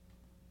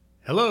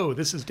Hello,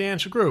 this is Dan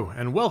Shagru,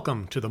 and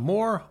welcome to the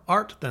More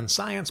Art Than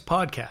Science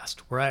podcast,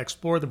 where I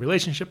explore the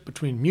relationship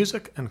between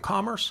music and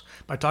commerce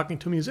by talking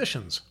to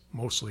musicians,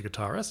 mostly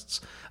guitarists,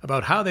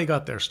 about how they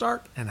got their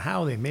start and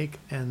how they make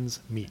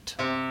ends meet.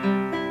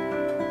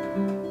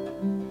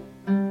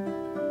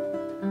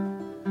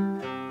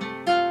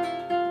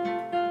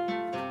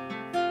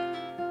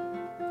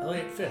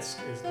 Elliot Fisk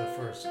is the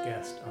first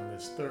guest on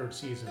this third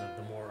season of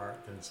the More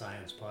Art Than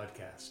Science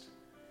podcast.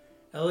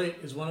 Elliot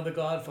is one of the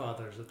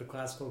godfathers of the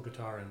classical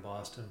guitar in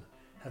Boston,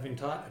 having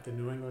taught at the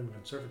New England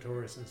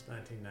Conservatory since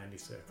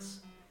 1996.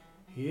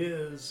 He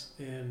is,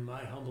 in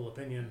my humble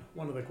opinion,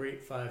 one of the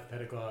great five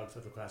pedagogues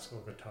of the classical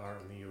guitar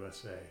in the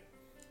USA,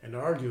 and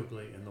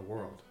arguably in the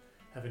world,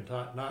 having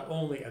taught not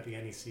only at the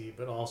NEC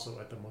but also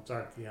at the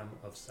Mozarteum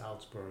of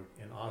Salzburg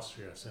in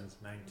Austria since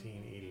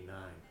 1989.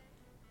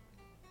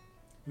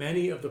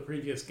 Many of the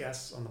previous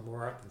guests on the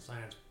More Art Than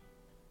Science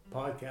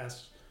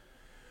podcast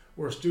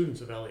were students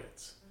of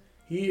Elliot's.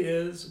 He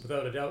is,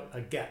 without a doubt,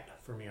 a get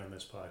for me on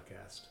this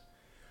podcast.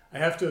 I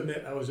have to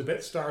admit I was a bit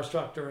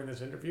starstruck during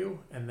this interview,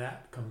 and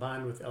that,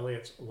 combined with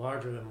Elliot's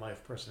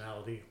larger-than-life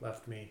personality,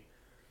 left me,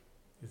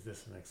 is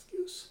this an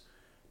excuse,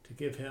 to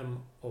give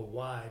him a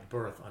wide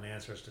berth on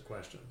answers to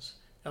questions.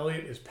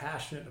 Elliot is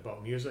passionate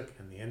about music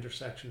and the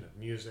intersection of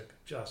music,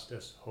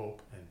 justice,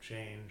 hope, and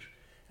change,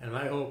 and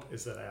my hope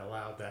is that I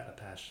allowed that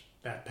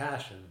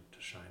passion to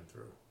shine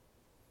through.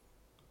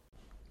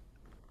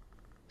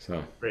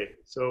 Great.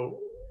 So,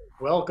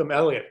 welcome,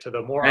 Elliot, to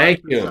the More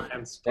Art Than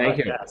Science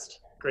podcast.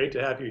 Great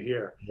to have you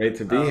here. Great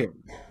to be here.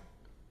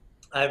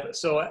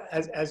 So,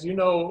 as you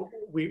know,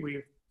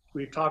 we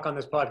talk on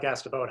this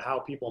podcast about how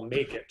people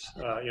make it,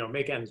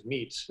 make ends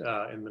meet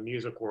in the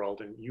music world,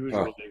 and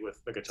usually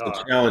with the guitar. It's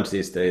a challenge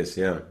these days,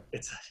 yeah.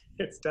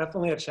 It's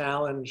definitely a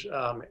challenge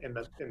in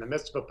the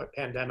midst of a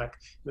pandemic.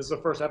 This is the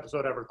first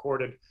episode I've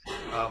recorded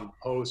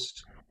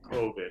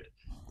post-COVID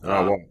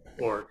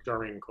or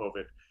during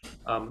COVID.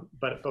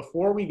 But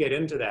before we get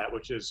into that,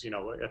 which is,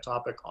 a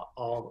topic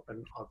all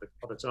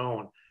of its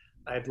own,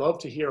 I'd love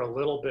to hear a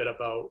little bit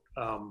about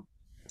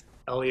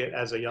Elliot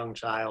as a young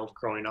child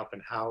growing up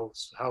and how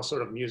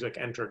sort of music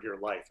entered your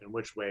life. In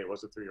which way?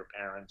 Was it through your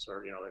parents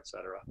or, et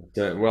cetera?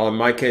 Well, in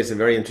my case, a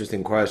very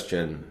interesting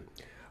question.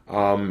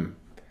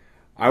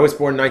 I was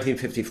born in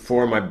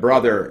 1954.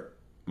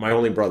 My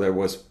only brother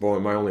was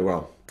born,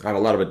 I have a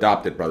lot of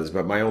adopted brothers,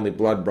 but my only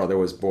blood brother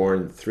was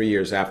born 3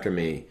 years after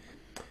me,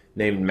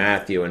 named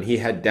Matthew, and he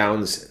had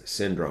Down's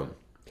syndrome.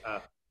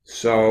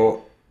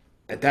 So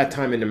at that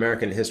time in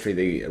American history,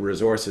 the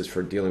resources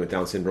for dealing with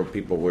Down syndrome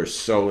people were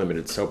so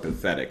limited, so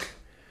pathetic.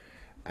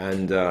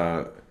 And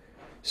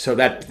so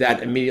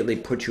that immediately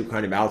put you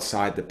kind of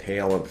outside the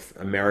pale of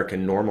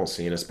American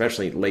normalcy, and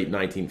especially late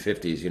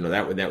 1950s.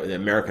 That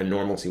American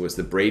normalcy was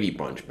the Brady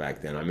Bunch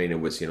back then. I mean, it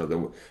was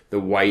the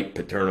white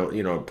paternal,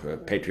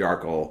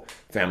 patriarchal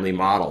family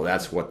model.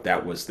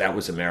 That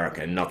was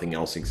America, and nothing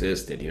else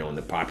existed. In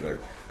the popular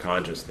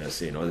consciousness,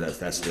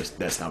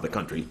 that's how the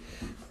country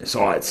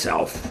saw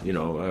itself.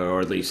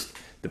 Or at least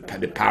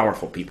the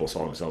powerful people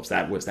saw themselves.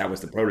 That was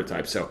the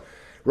prototype. So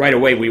right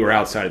away we were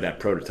outside of that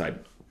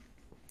prototype.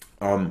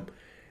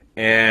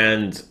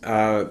 And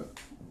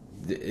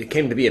it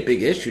came to be a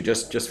big issue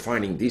just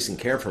finding decent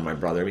care for my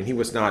brother. I mean, he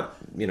was not,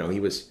 he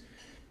was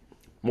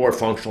more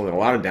functional than a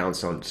lot of Down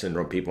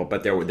syndrome people,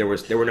 but there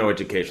were no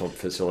educational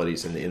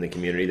facilities in the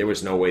community. There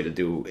was no way to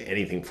do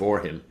anything for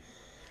him.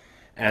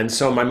 And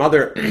so my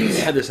mother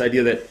had this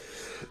idea that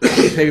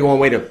maybe one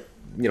way to,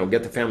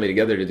 get the family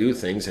together to do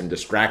things and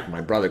distract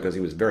my brother, because he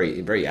was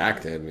very, very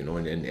active,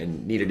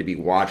 and needed to be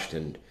watched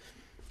and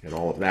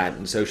all of that.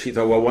 And so she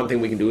thought, well, one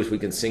thing we can do is we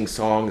can sing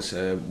songs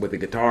with a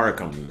guitar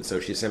accompaniment. So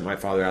she sent my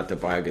father out to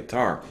buy a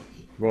guitar.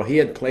 Well,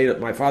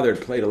 my father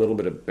had played a little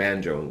bit of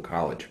banjo in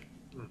college.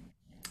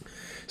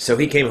 So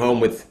he came home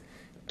with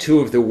two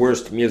of the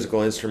worst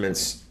musical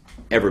instruments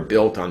ever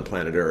built on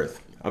planet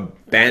Earth, a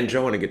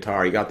banjo and a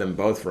guitar. He got them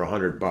both for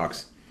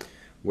 $100,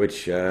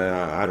 which,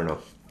 I don't know.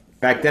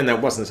 Back then,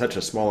 that wasn't such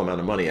a small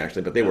amount of money,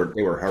 actually, but they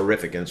were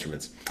horrific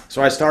instruments.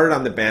 So I started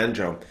on the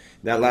banjo.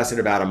 That lasted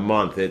about a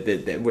month.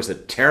 It was a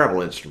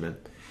terrible instrument.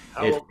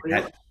 How old were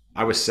you?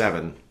 I was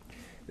 7.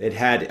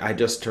 I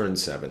just turned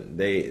 7.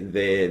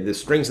 The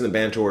strings in the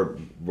banjo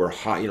were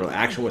high.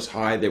 Action was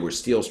high. They were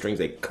steel strings.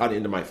 They cut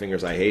into my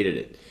fingers. I hated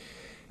it.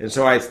 And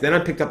so then I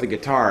picked up the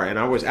guitar, and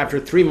after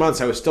 3 months,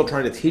 I was still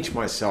trying to teach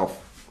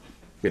myself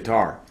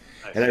guitar.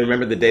 And I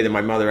remember the day that my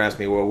mother asked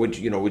me, well, would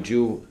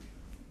you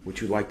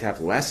like to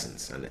have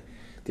lessons? And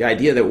the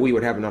idea that we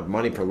would have enough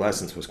money for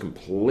lessons was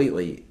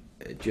completely,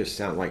 it just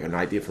sounded like an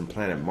idea from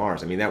planet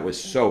Mars. I mean, that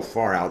was so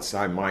far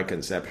outside my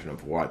conception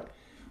of what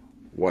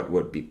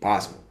would be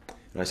possible.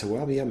 And I said,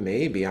 well, yeah,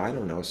 maybe, I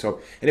don't know.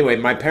 So anyway,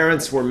 my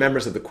parents were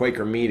members of the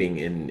Quaker meeting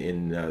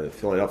in the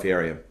Philadelphia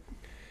area.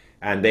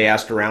 And they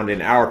asked around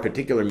in our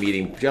particular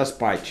meeting, just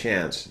by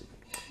chance,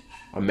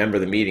 a member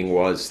of the meeting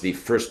was the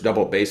first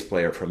double bass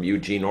player from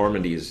Eugene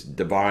Ormandy's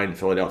Divine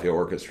Philadelphia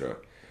Orchestra,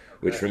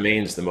 which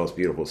remains the most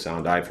beautiful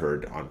sound I've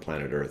heard on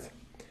planet Earth.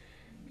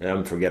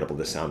 unforgettable,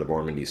 the sound of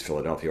Ormonde's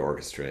Philadelphia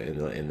Orchestra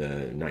in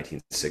the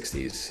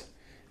 1960s.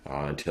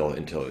 Until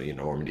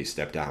Ormonde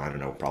stepped down. I don't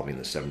know, probably in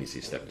the 70s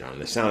he stepped down.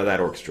 And the sound of that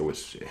orchestra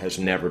has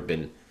never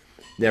been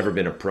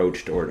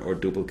approached or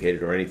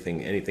duplicated or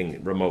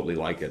anything remotely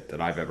like it that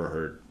I've ever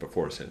heard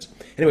before or since.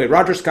 Anyway,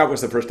 Roger Scott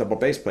was the first double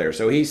bass player,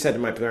 so he said to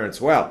my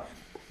parents, well,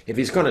 if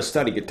he's going to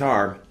study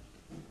guitar,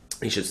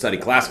 he should study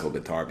classical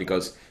guitar,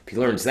 because if he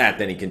learns that,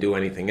 then he can do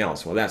anything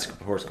else. Well, that's of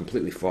course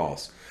completely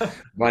false.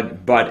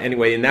 but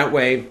anyway, in that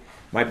way,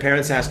 my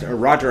parents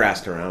Roger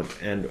asked around,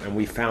 and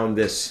we found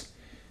this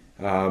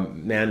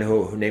man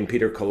who named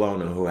Peter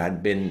Colonna, who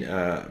had been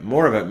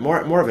more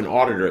of an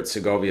auditor at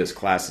Segovia's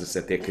classes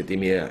at the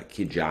Accademia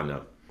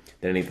Chigiana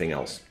than anything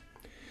else.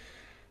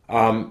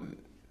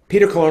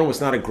 Peter Colonna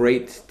was not a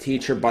great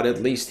teacher, but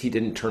at least he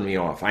didn't turn me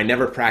off. I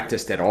never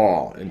practiced at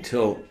all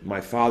until my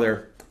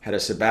father had a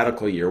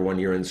sabbatical year, 1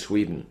 year in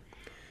Sweden.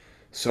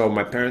 So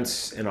my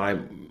parents and I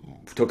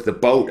took the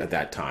boat at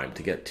that time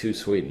to get to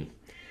Sweden,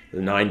 the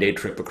 9-day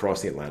trip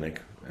across the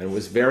Atlantic, and it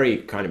was very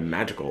kind of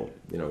magical,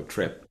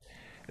 trip.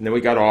 And then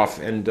we got off,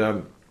 and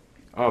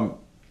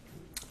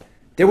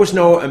there was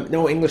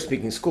no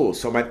English-speaking school,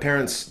 so my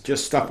parents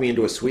just stuck me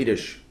into a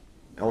Swedish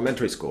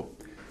elementary school.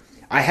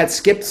 I had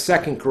skipped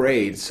second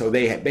grade, so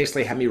they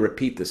basically had me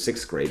repeat the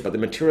sixth grade, but the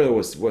material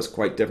was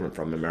quite different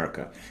from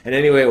America. And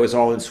anyway, it was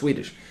all in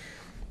Swedish.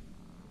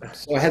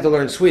 So I had to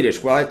learn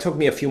Swedish. Well, it took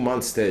me a few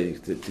months to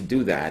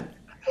do that.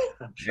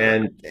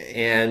 Sure.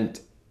 And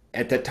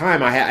at the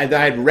time, I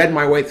had read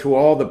my way through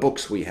all the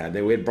books we had.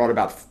 We had brought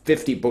about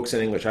 50 books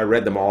in English. I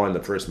read them all in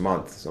the first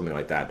month, something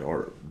like that,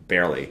 or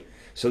barely.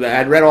 So I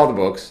had read all the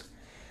books.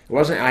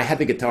 I had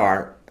the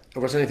guitar.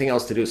 There wasn't anything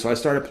else to do, so I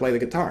started to play the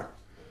guitar.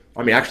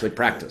 I mean, actually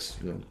practice.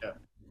 Yeah.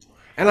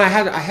 And I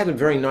had a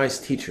very nice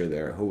teacher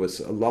there who was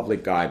a lovely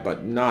guy,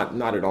 but not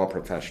at all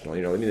professional.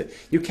 I mean,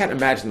 you can't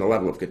imagine the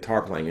level of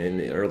guitar playing in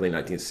the early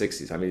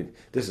 1960s. I mean,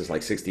 this is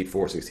like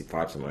 64,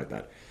 65, something like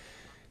that.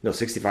 No,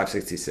 65,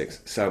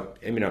 66. So,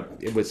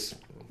 it was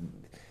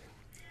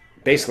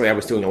basically I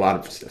was doing a lot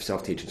of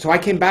self-teaching. So I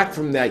came back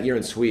from that year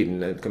in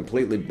Sweden,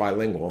 completely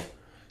bilingual,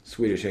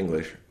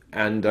 Swedish-English,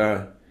 and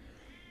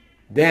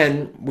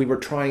then we were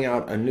trying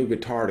out a new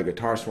guitar at a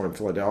guitar store in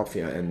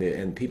Philadelphia,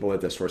 and people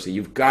at the store said,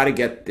 you've got to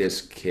get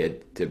this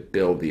kid to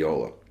Bill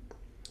Viola.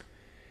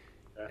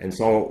 And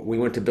so we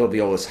went to Bill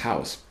Viola's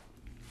house,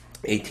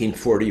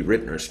 1840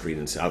 Rittner Street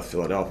in South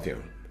Philadelphia.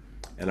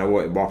 And I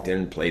walked in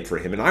and played for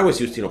him. And I was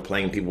used to,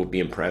 playing, people would be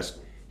impressed.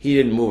 He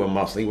didn't move a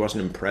muscle. He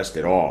wasn't impressed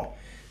at all.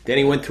 Then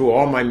he went through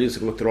all my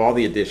music, looked at all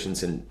the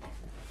editions, and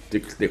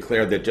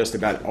declared that just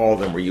about all of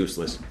them were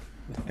useless.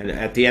 And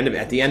at the end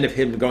of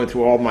him going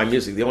through all my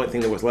music, the only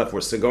thing that was left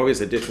was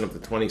Segovia's edition of the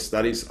 20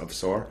 Studies of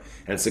Sor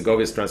and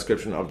Segovia's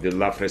transcription of the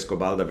La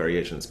Frescobaldi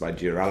variations by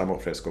Girolamo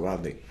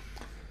Frescobaldi.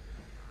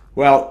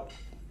 Well,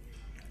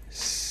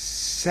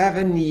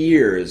 7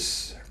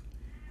 years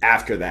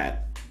after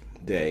that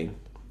day,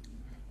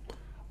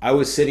 I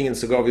was sitting in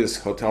Segovia's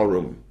hotel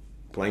room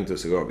playing to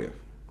Segovia.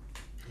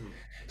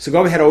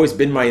 Segovia had always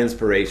been my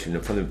inspiration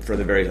from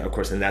the very, of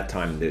course, in that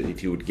time,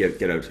 if you would get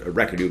a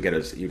record, you'd get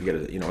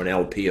an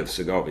LP of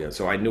Segovia.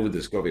 So I knew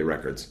the Segovia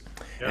records.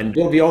 Yep. And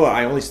Bill Viola,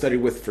 I only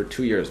studied with for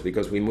 2 years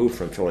because we moved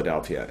from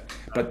Philadelphia.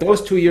 But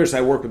those 2 years I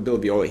worked with Bill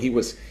Viola, he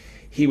was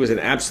an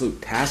absolute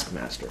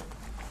taskmaster,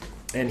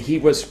 and he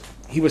was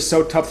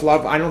so tough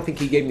love. I don't think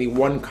he gave me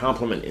one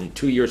compliment in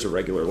 2 years of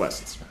regular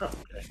lessons. Okay.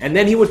 And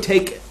then he would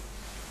take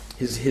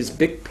his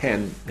big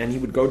pen, and he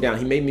would go down.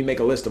 He made me make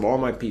a list of all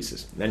my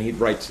pieces. Then he'd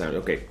write down,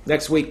 okay,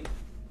 next week,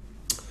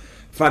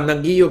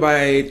 Fandanguillo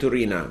by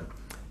Turina,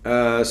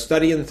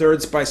 Study in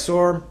Thirds by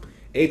Sor,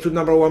 Etude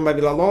Number 1 by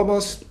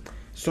Villalobos,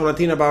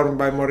 Sonatina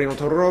by Moreno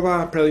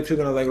Torroba, Prelude Fugue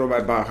and Allegro by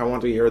Bach. I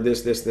want to hear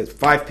this.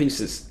 5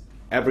 pieces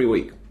every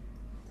week.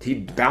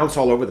 He'd bounce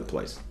all over the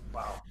place.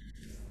 Wow.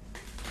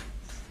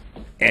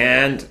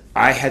 And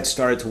I had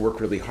started to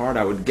work really hard.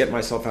 I would get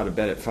myself out of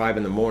bed at 5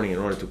 in the morning in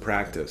order to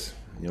practice.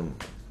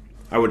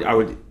 I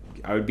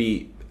would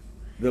be,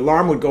 the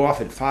alarm would go off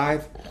at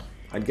 5.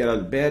 I'd get out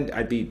of bed.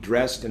 I'd be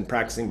dressed and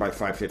practicing by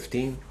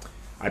 5:15.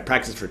 I'd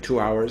practice for 2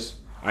 hours.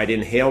 I'd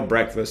inhale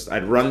breakfast.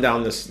 I'd run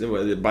down this,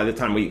 by the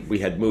time we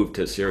had moved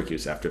to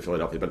Syracuse after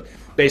Philadelphia. But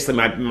basically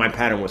my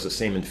pattern was the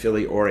same in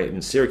Philly, or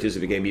in Syracuse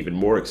it became even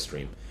more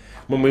extreme.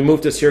 When we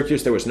moved to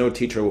Syracuse, there was no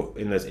teacher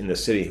in the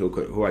city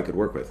who I could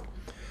work with.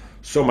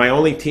 So my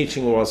only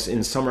teaching was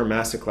in summer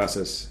master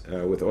classes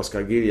with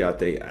Oscar Giglia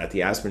at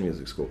the Aspen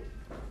Music School.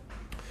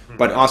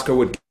 But Oscar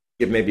would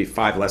give maybe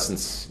 5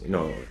 lessons,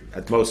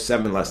 at most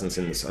 7 lessons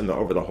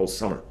over the whole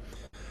summer.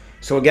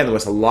 So again, there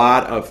was a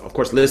lot of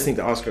course, listening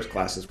to Oscar's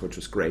classes, which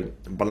was great,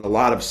 but a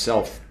lot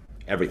of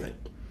everything.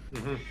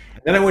 Mm-hmm. And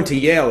then I went to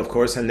Yale, of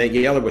course, and at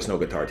Yale there was no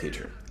guitar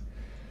teacher.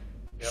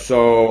 Yep.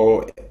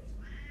 So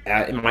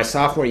in my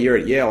sophomore year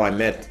at Yale, I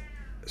met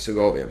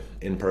Segovia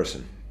in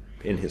person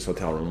in his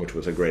hotel room, which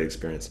was a great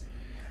experience.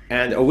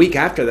 And a week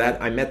after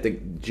that, I met the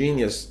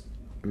genius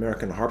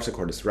American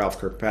harpsichordist Ralph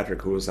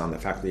Kirkpatrick, who was on the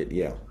faculty at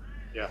Yale.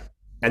 Yeah.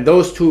 And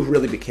those two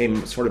really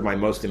became sort of my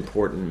most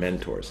important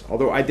mentors.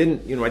 Although I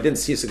didn't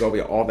see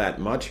Segovia all that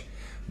much,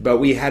 but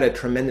we had a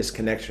tremendous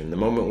connection. The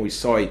moment we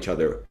saw each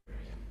other,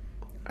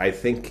 I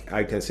think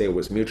I can say it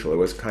was mutual. It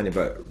was kind of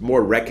a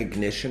more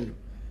recognition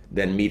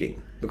than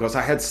meeting, because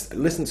I had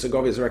listened to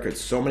Segovia's records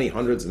so many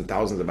hundreds and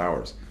thousands of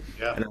hours,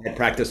 Yeah. and I had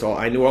practiced all.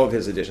 I knew all of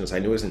his editions. I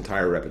knew his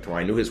entire repertoire.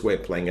 I knew his way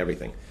of playing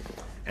everything.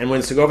 And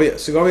when Segovia,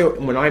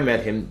 when I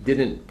met him,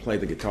 didn't play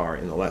the guitar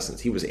in the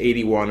lessons. He was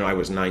 81 and I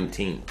was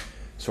 19,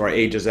 so our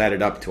ages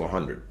added up to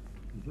 100.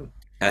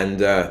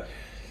 And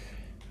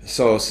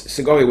so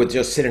Segovia would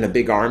just sit in a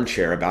big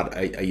armchair about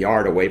a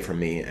yard away from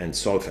me and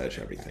solfege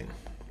everything,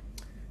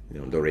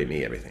 do re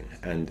mi everything,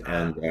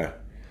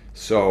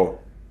 so.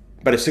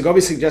 But if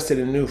Segovia suggested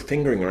a new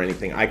fingering or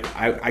anything, I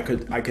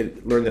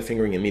could learn the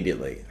fingering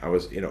immediately. I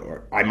was,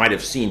 or I might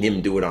have seen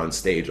him do it on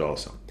stage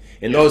also.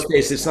 In those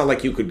days, it's not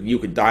like you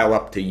could dial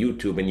up to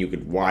YouTube and you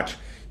could watch,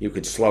 you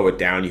could slow it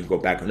down, you could go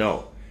back.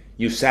 No,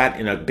 you sat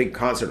in a big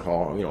concert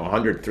hall,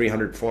 100,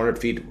 300, 400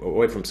 feet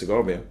away from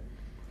Segovia,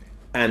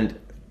 and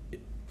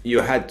you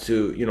had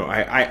to,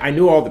 I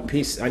knew all the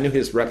pieces, I knew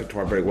his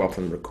repertoire very well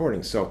from the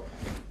recording, so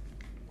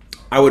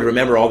I would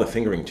remember all the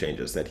fingering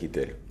changes that he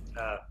did.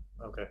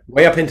 Okay.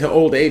 Way up into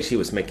old age, he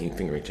was making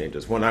fingering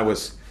changes. When I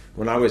was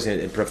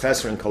a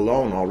professor in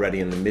Cologne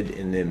already in the mid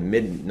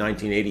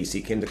 1980s,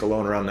 he came to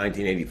Cologne around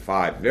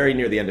 1985, very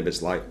near the end of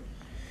his life,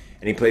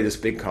 and he played this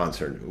big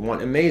concert,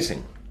 one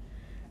amazing,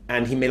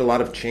 and he made a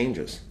lot of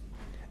changes.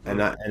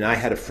 And I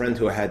had a friend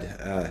who had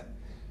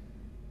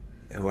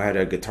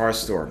a guitar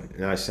store,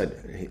 and I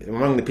said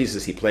among the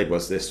pieces he played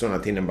was this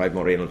Sonatina by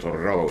Moreno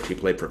Torroba, which he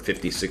played for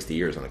 50, 60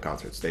 years on the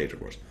concert stage, of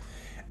course.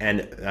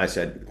 And I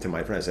said to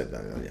my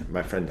friend,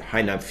 my friend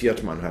Heiner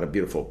Viertmann had a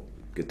beautiful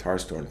guitar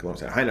store in Cologne. I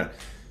said, Heiner,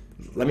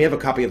 let me have a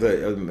copy of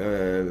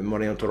the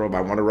Moreno Torroba.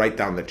 I want to write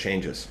down the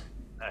changes.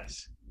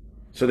 Nice.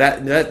 So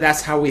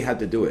that's how we had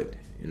to do it,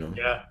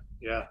 Yeah,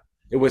 yeah.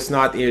 It was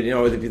not,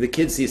 the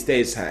kids these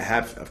days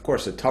have, of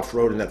course, a tough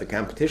road and that the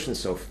competition's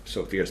so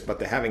fierce, but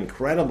they have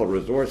incredible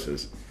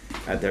resources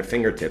at their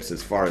fingertips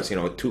as far as,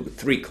 2,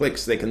 3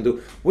 clicks they can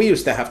do. We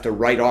used to have to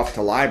write off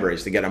to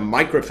libraries to get a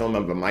microfilm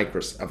of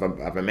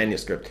a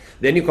manuscript.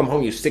 Then you come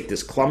home, you stick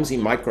this clumsy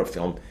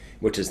microfilm,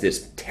 which is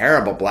this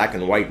terrible black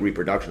and white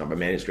reproduction of a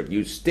manuscript.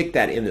 You stick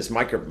that in this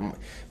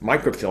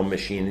microfilm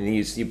machine, and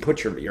you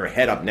put your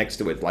head up next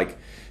to it, like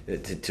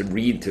to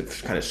read, to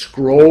kind of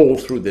scroll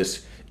through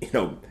this,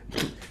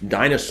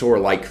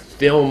 dinosaur-like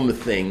film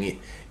thing,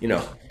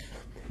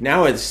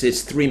 Now it's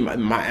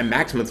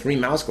maximum 3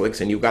 mouse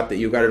clicks, and you got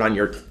it on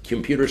your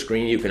computer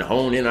screen. You can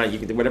hone in on, you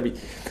can do whatever.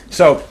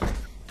 So,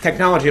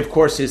 technology, of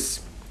course,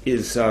 is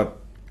a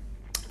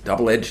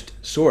double-edged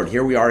sword.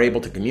 Here we are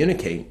able to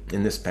communicate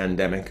in this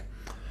pandemic,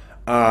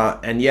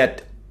 and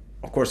yet,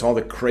 of course, all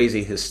the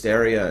crazy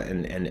hysteria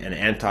and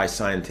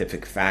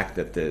anti-scientific fact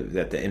that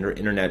the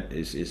internet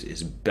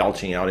is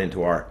belching out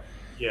into our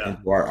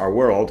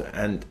world,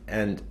 and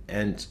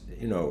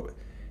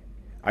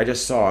I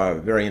just saw a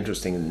very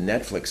interesting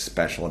Netflix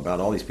special about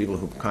all these people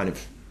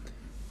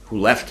who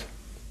left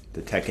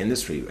the tech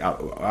industry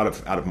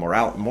out of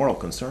moral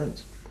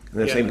concerns. And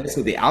they're saying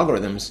basically the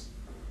algorithms,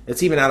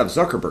 it's even out of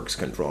Zuckerberg's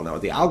control now.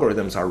 The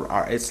algorithms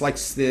are it's like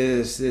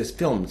this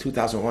film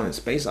 2001: A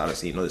Space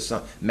Odyssey. This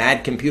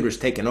mad computers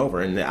taking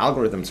over, and the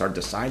algorithms are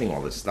deciding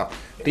all this stuff.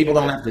 People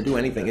don't have to do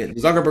anything.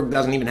 Zuckerberg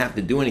doesn't even have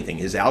to do anything.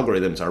 His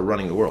algorithms are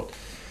running the world.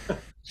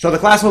 So the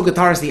classical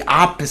guitar is the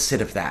opposite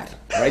of that,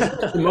 right?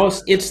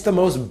 It's the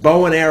most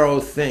bow and arrow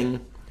thing.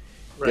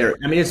 Right. There,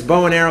 I mean, it's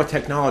bow and arrow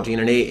technology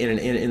in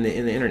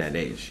the internet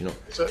age.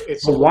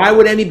 So why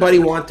would anybody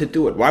want to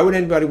do it? Why would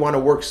anybody want to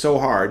work so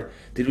hard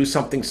to do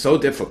something so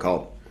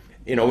difficult?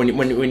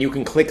 When you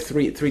can click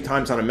three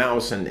times on a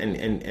mouse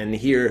and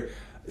hear,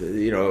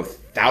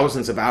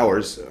 thousands of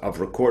hours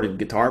of recorded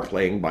guitar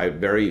playing by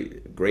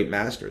very great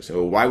masters.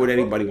 So why would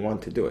anybody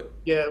want to do it?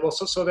 Yeah, well,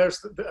 so there's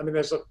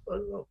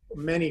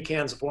many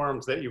cans of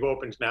worms that you've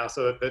opened now.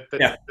 So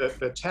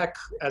the tech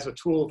as a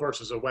tool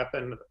versus a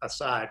weapon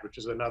aside, which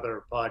is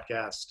another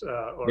podcast.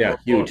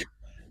 Huge.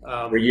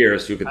 For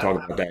years, you could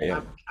talk about that.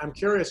 Yeah. I'm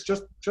curious,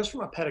 just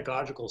from a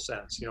pedagogical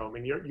sense.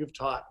 You've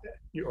taught,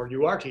 or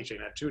you are teaching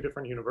at 2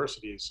 different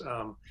universities.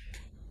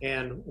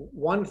 And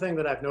one thing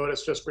that I've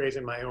noticed just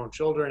raising my own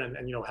children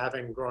and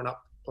having grown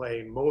up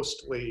playing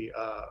mostly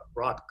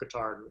rock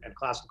guitar and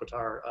classical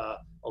guitar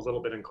a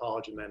little bit in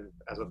college, and then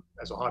as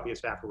a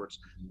hobbyist afterwards.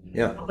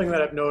 Yeah. Something that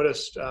I've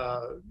noticed,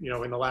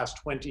 in the last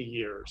 20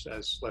 years,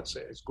 as let's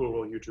say as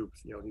Google, YouTube,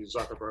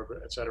 Zuckerberg,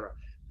 et cetera,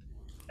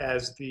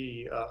 as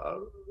the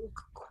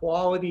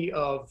quality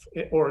of,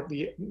 or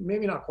the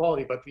maybe not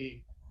quality, but the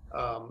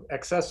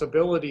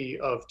accessibility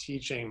of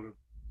teaching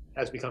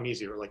has become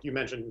easier. Like you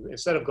mentioned,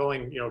 instead of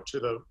going, to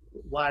the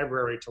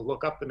library to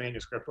look up the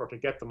manuscript or to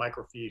get the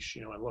microfiche,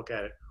 and look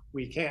at it,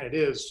 it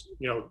is,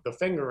 the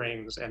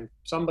fingerings and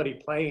somebody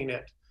playing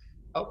it,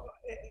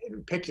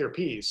 pick your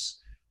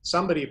piece,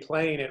 somebody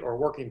playing it or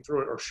working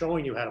through it or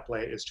showing you how to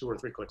play it is 2 or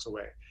 3 clicks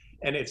away.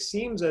 And it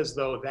seems as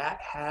though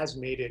that has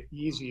made it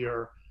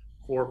easier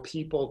for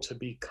people to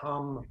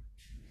become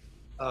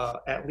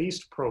at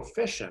least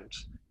proficient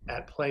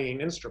at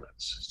playing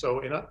instruments. So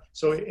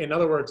in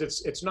other words,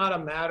 it's not a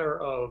matter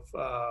of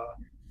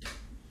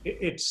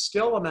it's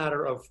still a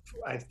matter of,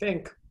 I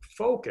think,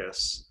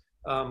 focus,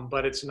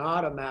 but it's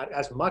not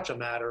as much a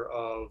matter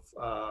of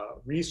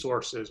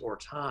resources or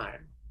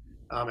time.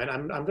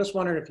 And I'm just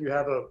wondering if you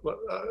have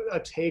a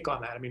take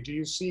on that. I mean, do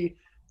you see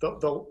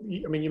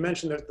I mean, you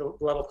mentioned that the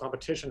level of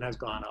competition has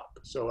gone up.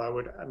 So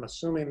I'm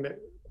assuming that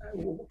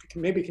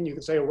maybe can you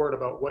say a word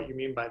about what you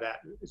mean by that?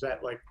 Is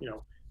that like,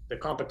 the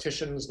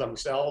competitions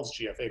themselves,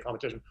 GFA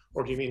competition,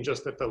 or do you mean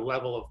just that the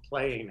level of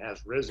playing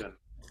has risen?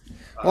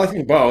 Well, I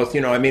think both.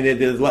 I mean,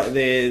 the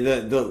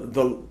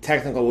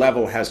technical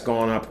level has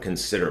gone up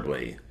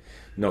considerably,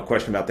 no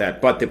question about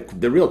that. But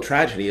the real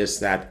tragedy is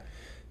that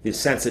the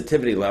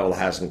sensitivity level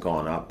hasn't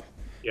gone up.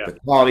 Yeah. The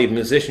quality of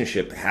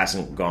musicianship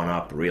hasn't gone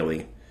up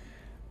really.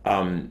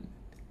 And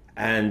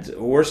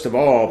worst of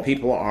all,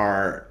 people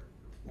are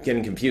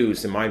getting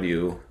confused, in my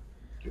view.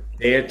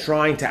 They are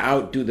trying to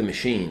outdo the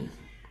machine.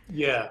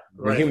 Yeah,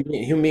 The right.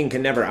 human being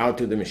can never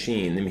outdo the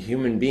machine. The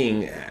human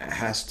being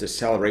has to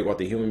celebrate what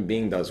the human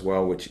being does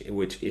well, which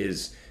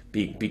is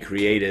be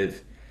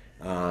creative,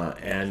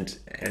 and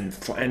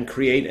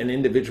create an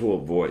individual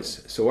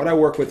voice. So what I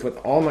work with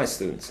all my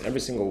students, every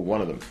single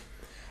one of them,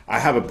 I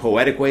have a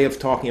poetic way of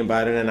talking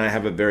about it, and I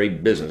have a very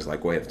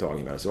business-like way of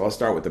talking about it. So I'll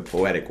start with the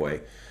poetic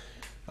way,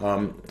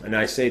 and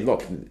I say,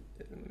 look,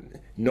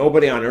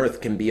 nobody on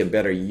earth can be a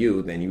better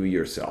you than you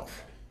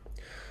yourself.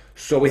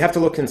 So we have to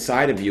look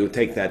inside of you,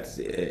 take that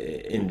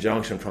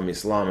injunction from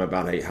Islam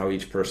about how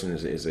each person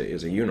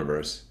is a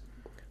universe.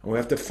 And we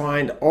have to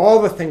find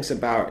all the things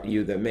about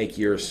you that make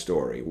your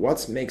story.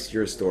 What makes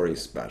your story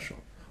special?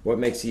 What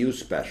makes you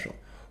special?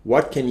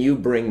 What can you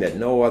bring that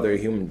no other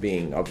human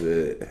being of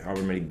the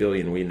however many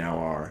billion we now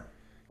are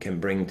can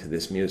bring to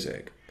this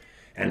music?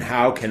 And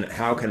how can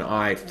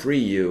I free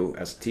you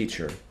as a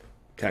teacher,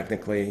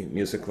 technically,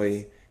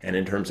 musically, and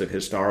in terms of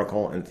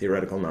historical and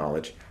theoretical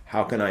knowledge?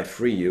 How can I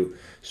free you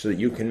so that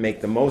you can make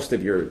the most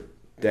of your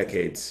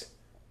decades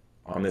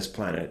on this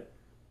planet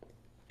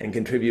and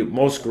contribute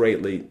most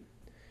greatly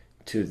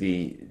to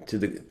the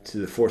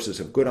forces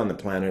of good on the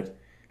planet,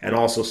 and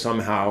also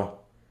somehow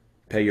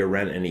pay your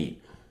rent and eat,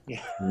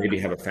 Yeah. maybe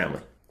have a family.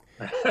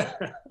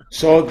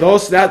 So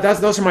those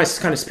are my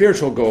kind of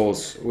spiritual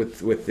goals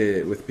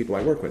with people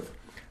I work with.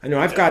 I know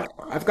I've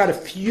got a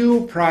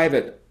few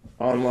private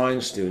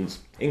online students,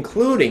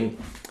 including.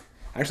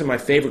 Actually, my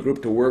favorite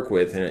group to work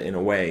with, in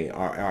a way,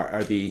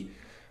 are the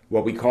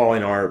what we call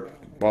in our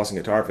Boston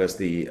Guitar Fest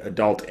the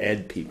adult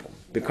ed people,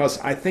 because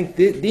I think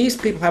these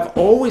people have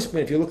always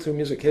been. If you look through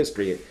music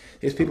history,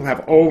 these people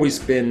have always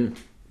been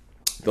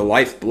the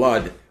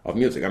lifeblood of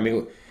music. I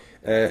mean,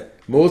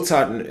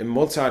 Mozart,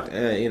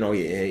 he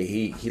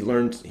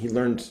learned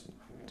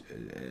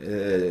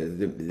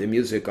the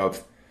music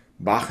of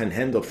Bach and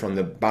Handel from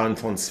the Baron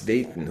von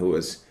Swieten, who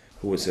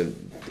was a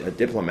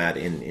diplomat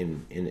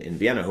in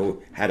Vienna,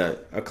 who had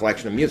a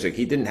collection of music.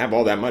 He didn't have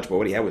all that much, but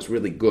what he had was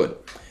really good.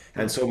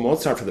 And so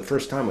Mozart, for the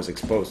first time, was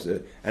exposed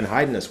to, and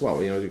Haydn as well,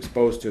 was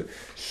exposed to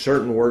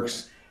certain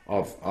works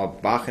of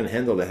Bach and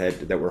Handel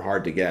that were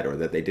hard to get or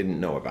that they didn't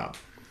know about.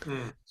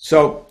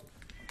 So,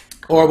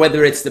 or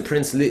whether it's the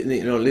Prince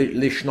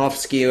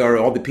Lichnowsky or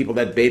all the people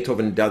that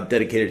Beethoven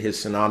dedicated his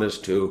sonatas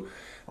to,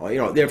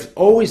 there's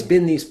always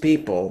been these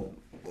people.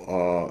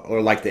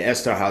 Or like the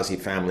Esterhazy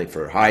family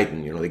for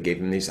Haydn, they gave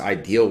him these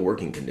ideal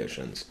working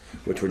conditions,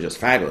 which were just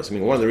fabulous. I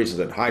mean, one of the reasons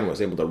that Haydn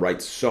was able to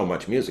write so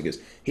much music is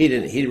he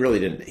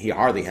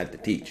hardly had to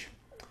teach.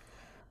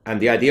 And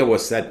the idea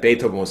was that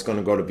Beethoven was going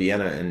to go to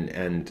Vienna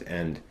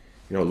and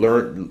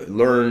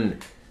learn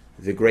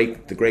the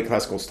great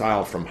classical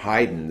style from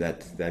Haydn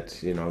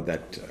direct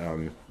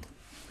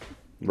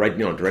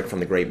from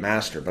the great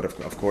master. But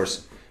of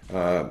course,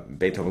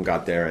 Beethoven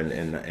got there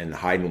and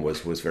Haydn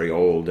was very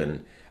old,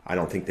 and I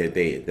don't think that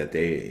they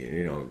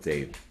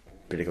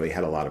particularly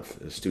had a lot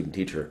of student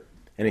teacher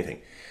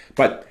anything.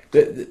 But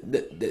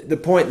the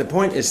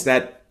point is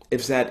that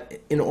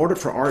in order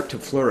for art to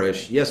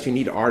flourish, yes, you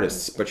need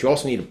artists, but you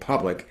also need a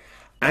public,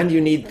 and you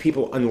need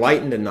people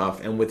enlightened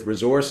enough and with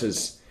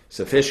resources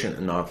sufficient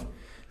enough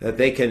that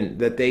they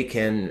can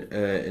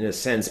in a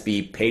sense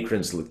be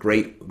patrons,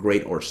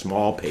 great or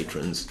small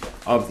patrons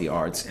of the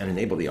arts and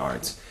enable the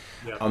arts.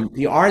 Yeah.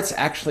 The arts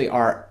actually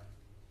are,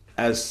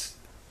 as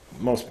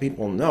most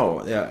people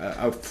know,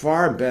 a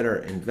far better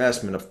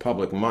investment of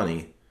public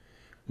money,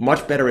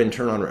 much better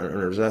return on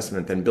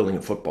investment than building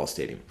a football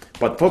stadium.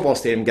 But football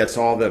stadium gets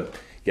all the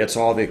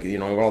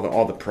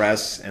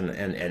press and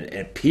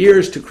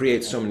appears to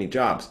create so many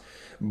jobs,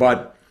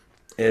 but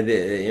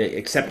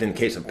except in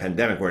case of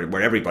pandemic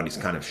where everybody's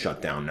kind of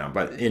shut down now.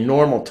 But in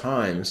normal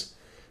times,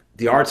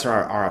 the arts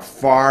are a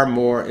far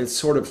more. It's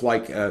sort of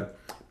like an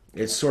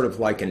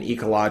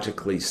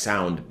ecologically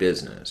sound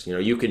business.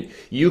 You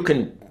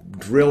can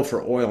drill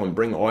for oil and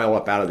bring oil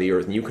up out of the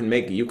earth, and you can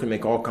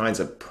make all kinds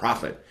of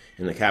profit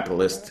in the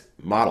capitalist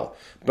model.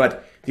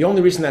 But The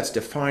only reason that's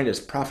defined as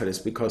profit is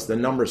because the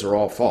numbers are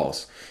all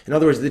false. In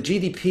other words, the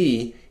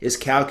GDP is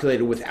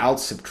calculated without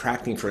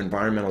subtracting for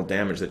environmental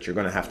damage that you're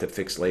going to have to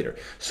fix later.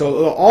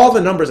 So all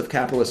the numbers of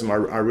capitalism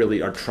are really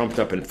trumped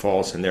up and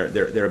false, and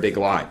they're a big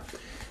lie.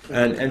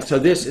 And so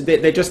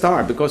they just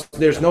are, because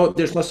there's no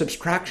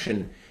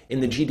subtraction in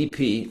the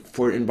GDP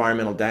for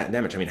environmental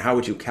damage. I mean, how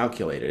would you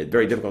calculate it? It's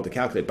very difficult to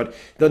calculate, but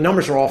the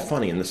numbers are all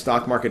funny, and the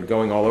stock market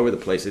going all over the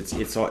place. It's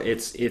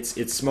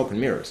smoke and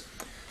mirrors.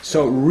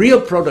 So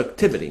real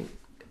productivity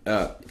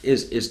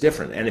is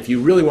different. And if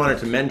you really wanted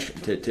to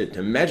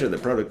measure the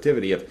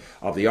productivity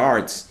of the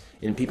arts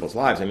in people's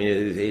lives, I mean,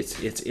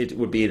 it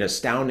would be an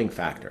astounding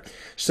factor.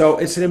 So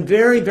it's a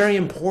very, very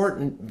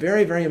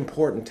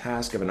important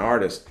task of an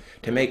artist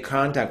to make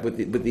contact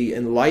with the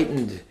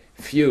enlightened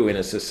few in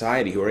a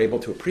society who are able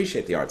to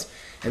appreciate the arts.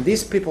 And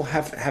these people are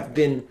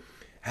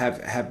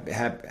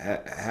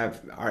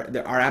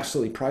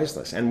absolutely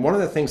priceless. And one of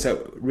the things that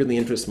really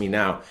interests me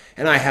now,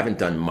 and I haven't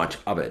done much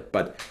of it,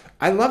 but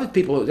I love it.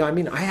 People, I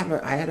mean, I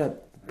had a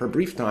for a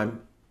brief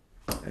time,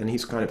 and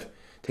he's kind of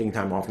taking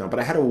time off now, but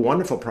I had a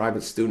wonderful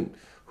private student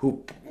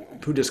who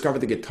discovered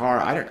the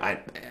guitar.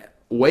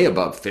 Way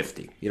above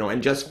 50,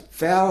 and just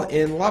fell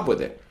in love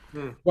with it.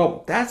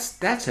 Well,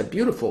 that's a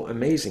beautiful,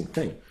 amazing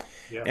thing.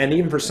 Yeah. And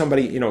even for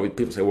somebody,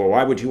 people say, well,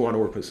 why would you want to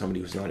work with somebody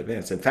who's not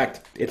advanced? In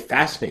fact, it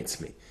fascinates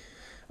me.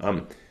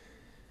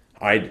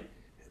 I'd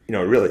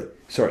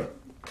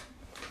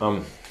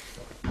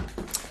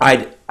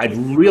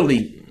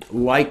really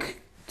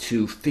like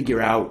to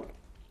figure out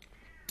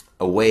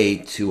a way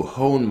to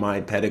hone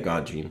my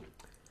pedagogy,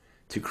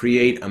 to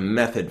create a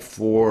method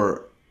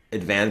for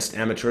advanced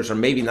amateurs, or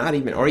maybe not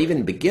even, or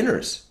even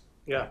beginners.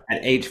 Yeah. At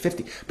age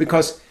 50,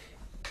 because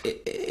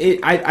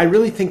I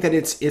really think that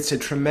it's a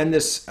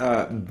tremendous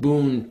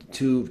boon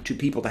to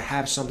people to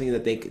have something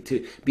that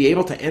to be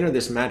able to enter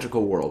this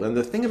magical world. And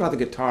the thing about the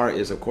guitar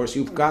is, of course,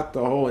 you've got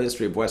the whole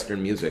history of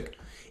Western music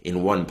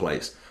in one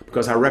place,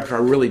 because our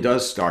repertoire really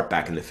does start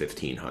back in the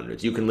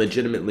 1500s. You can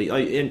legitimately,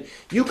 and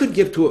you could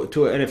give to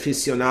an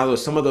aficionado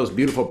some of those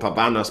beautiful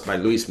pavanas by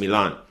Luis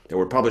Milan that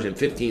were published in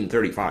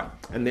 1535,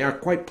 and they are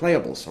quite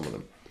playable, some of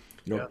them.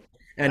 Yeah.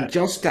 And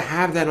just to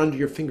have that under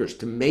your fingers,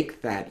 to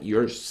make that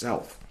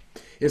yourself,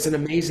 is an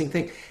amazing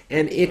thing.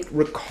 And it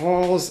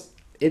recalls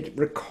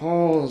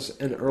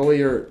an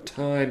earlier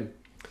time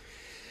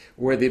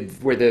where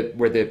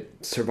the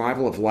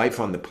survival of life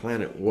on the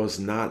planet was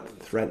not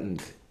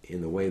threatened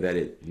in the way that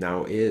it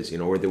now is.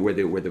 Where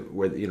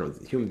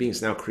human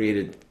beings now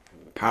created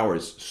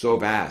powers so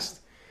vast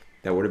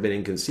that would have been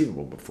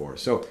inconceivable before.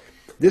 So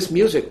this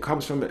music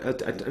comes from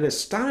an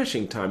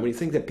astonishing time when you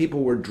think that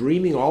people were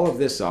dreaming all of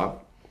this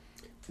up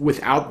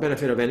without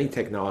benefit of any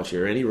technology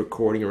or any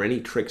recording or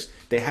any tricks.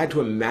 They had to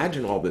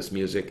imagine all this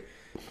music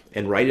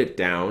and write it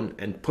down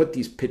and put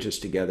these pitches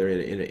together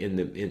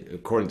in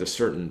according to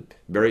certain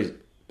very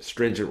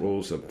stringent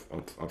rules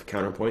of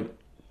counterpoint,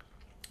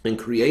 and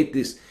create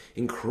these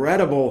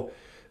incredible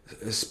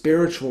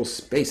spiritual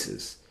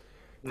spaces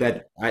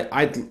that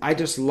I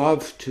just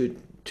love to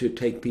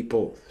take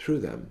people through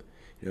them.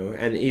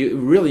 And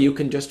you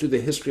can just do the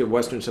history of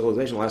Western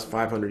civilization the last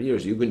 500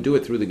 years. You can do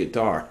it through the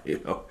guitar,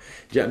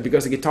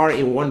 because the guitar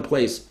in one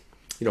place,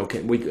 and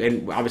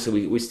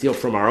obviously we steal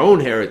from our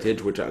own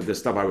heritage, which the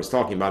stuff I was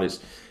talking about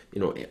is,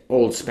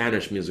 old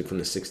Spanish music from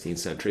the 16th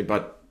century.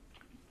 But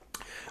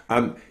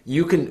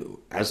you can,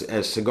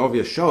 as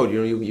Segovia showed,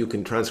 you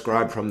can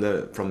transcribe from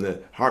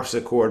the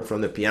harpsichord,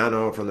 from the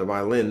piano, from the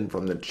violin,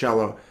 from the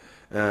cello,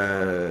 on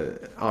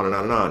and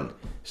on and on.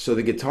 So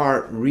the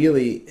guitar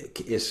really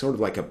is sort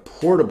of like a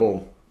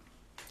portable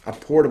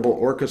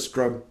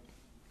orchestra,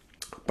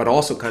 but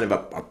also kind of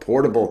a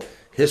portable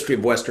history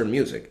of Western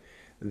music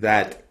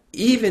that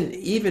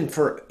even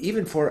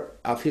for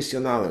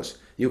aficionados,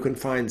 you can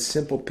find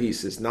simple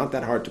pieces, not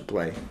that hard to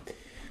play,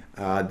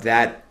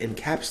 that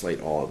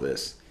encapsulate all of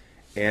this.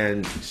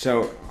 And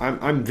so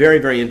I'm very,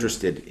 very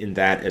interested in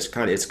that as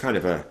it's kind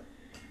of a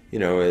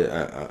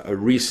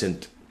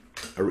recent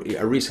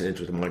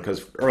interest of mine,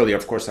 because earlier,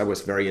 of course, I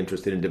was very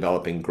interested in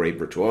developing great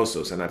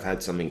virtuosos, and I've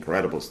had some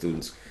incredible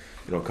students,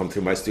 come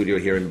through my studio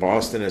here in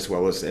Boston, as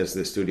well as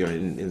the studio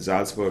in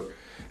Salzburg,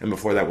 and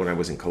before that, when I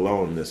was in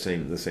Cologne, the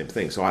same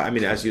thing. So I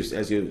mean, as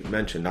you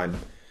mentioned,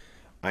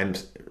 I'm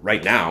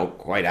right now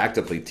quite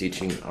actively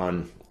teaching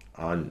on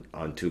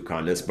two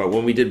continents. But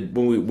when we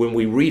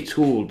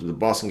retooled the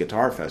Boston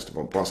Guitar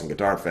Festival, Boston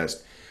Guitar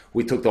Fest,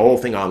 we took the whole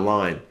thing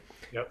online.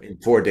 Yep. In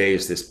 4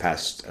 days this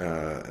past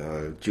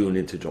June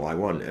into July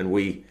 1. And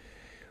we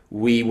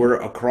were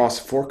across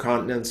 4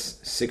 continents,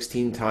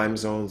 16 time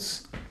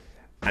zones,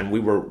 and we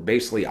were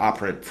basically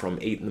operant from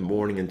 8 in the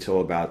morning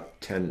until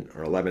about 10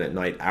 or 11 at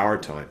night, our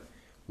time.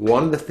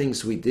 One of the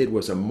things we did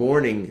was a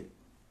morning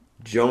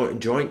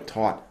joint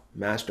taught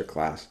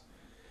masterclass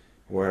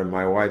where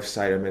my wife,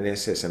 Saida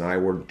Meneses, and I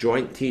were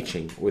joint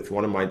teaching with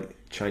one of my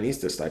Chinese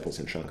disciples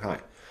in Shanghai.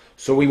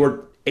 So we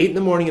were 8 in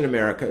the morning in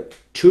America,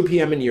 2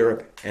 p.m. in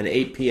Europe, and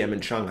 8 p.m. in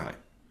Shanghai.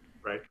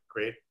 Right,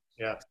 great.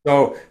 Yeah.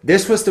 So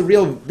this was the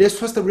real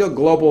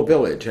global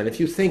village. And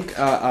if you think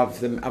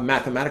of a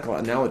mathematical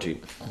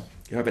analogy,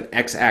 you have an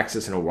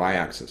x-axis and a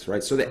y-axis,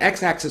 right? So the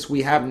x-axis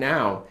we have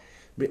now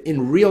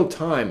in real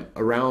time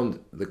around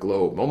the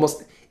globe,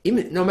 almost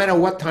even no matter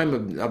what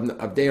time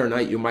of day or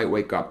night you might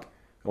wake up.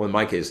 Well, in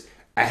my case,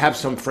 I have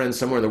some friend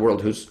somewhere in the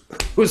world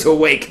who's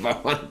awake, if I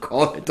want to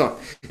call it.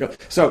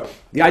 So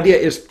the idea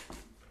is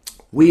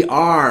we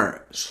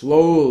are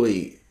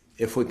slowly,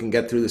 if we can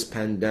get through this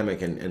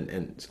pandemic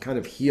and kind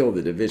of heal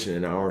the division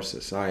in our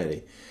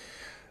society,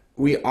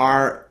 we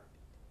are,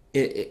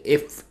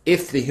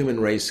 if the human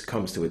race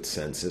comes to its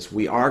senses,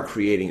 we are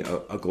creating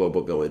a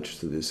global village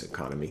through this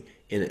economy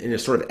in a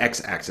sort of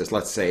x-axis,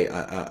 let's say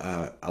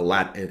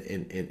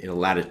in a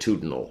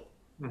latitudinal.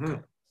 Mm-hmm.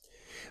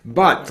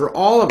 But for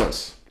all of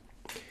us,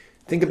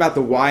 think about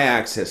the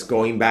y-axis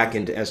going back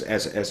into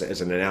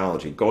as an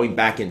analogy, going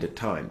back into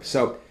time.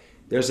 So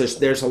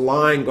there's a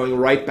line going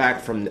right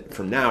back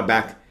from now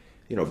back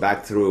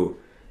through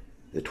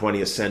the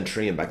 20th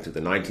century and back to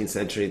the 19th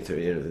century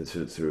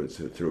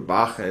through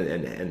Bach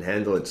and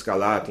Handel and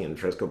Scarlatti and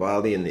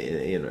Frescobaldi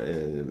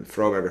and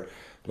Froberger,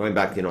 going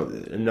back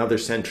another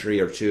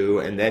century or two,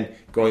 and then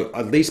going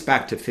at least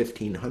back to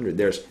 1500.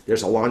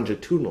 There's a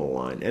longitudinal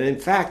line, and in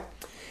fact,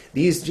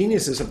 these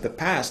geniuses of the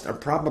past are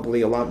probably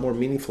a lot more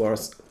meaningful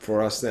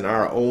for us than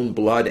our own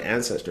blood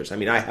ancestors. I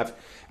mean, I have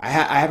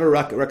a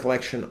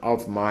recollection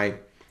of my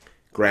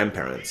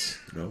grandparents,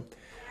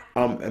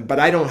 but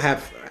I don't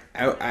have.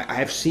 I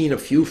have seen a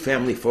few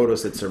family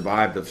photos that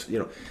survived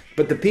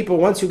but the people,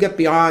 once you get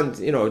beyond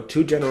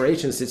 2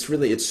 generations,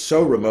 it's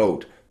so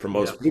remote for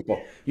most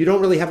people. You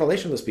don't really have a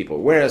relation with those people.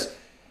 Whereas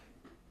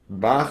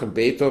Bach,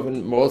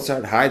 Beethoven,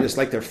 Mozart, Haydn, it's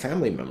like they're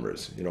family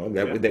members,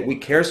 that we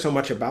care so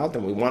much about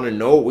them. We want to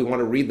know, we want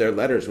to read their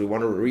letters, we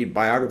want to read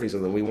biographies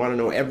of them, we want to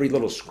know every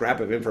little scrap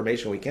of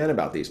information we can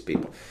about these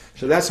people.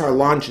 So that's our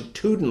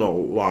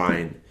longitudinal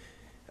line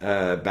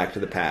back to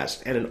the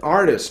past. And an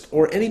artist,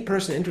 or any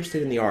person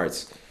interested in the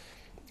arts,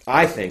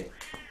 I think,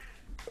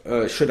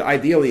 should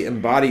ideally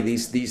embody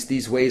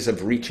these ways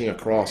of reaching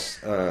across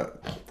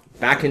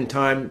back in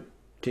time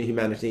to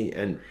humanity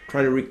and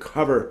trying to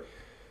recover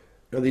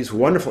these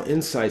wonderful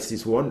insights,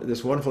 this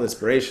wonderful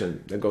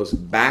inspiration that goes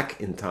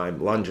back in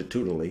time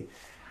longitudinally,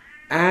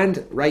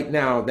 and right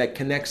now that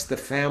connects the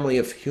family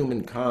of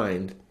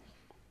humankind,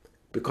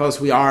 because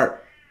we are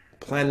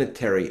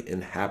planetary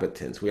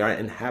inhabitants. We are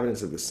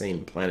inhabitants of the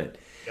same planet.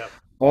 Yep.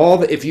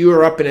 If you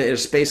are up in a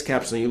space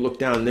capsule and you look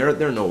down, there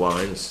are no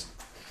lines.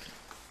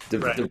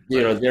 There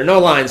are no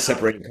lines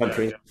separating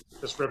countries. Yeah.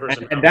 Just rivers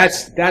and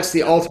that's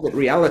the ultimate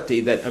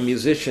reality that a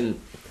musician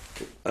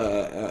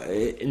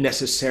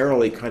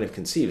necessarily kind of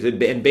conceives.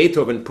 And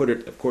Beethoven put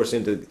it, of course,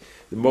 into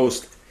the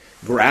most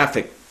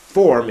graphic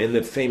form in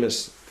the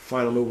famous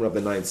final movement of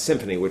the Ninth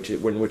Symphony,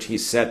 in which he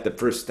set the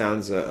first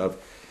stanza of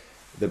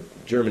the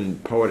German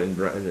poet and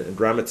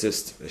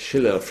dramatist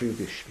Schiller.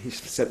 He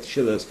set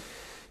Schiller's,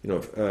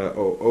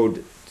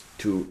 Ode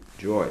to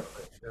Joy.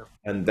 Yeah.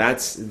 And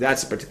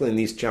that's particularly in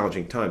these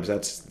challenging times.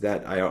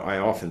 I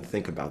often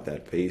think about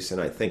that piece,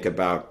 and I think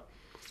about,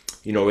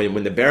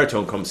 when the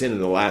baritone comes in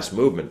the last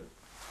movement,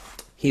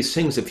 he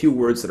sings a few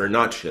words that are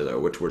not Schiller,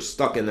 which were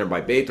stuck in there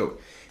by Beethoven.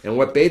 And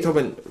what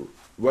Beethoven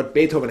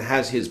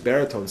has his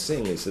baritone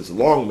sing is this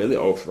long melody,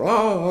 oh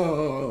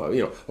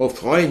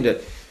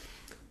Freunde,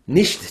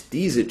 nicht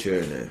diese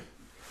Töne,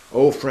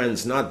 oh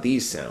friends, not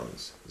these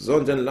sounds,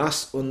 sondern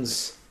lasst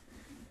uns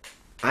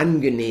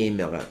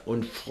angenehmere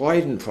und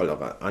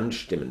freudenvollere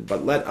anstimmen,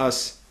 but let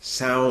us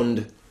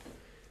sound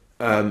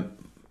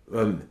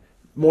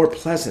more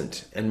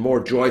pleasant and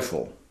more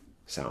joyful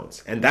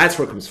sounds. And that's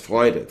where comes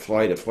Freude,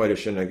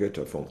 schöner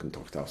Götterfunken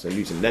taucht aus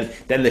Elysium.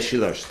 Then the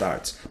Schiller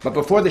starts. But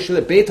before the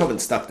Schiller, Beethoven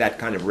stuck that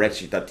kind of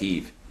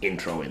recitative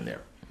intro in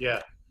there.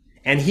 Yeah.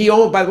 And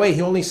by the way,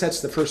 he only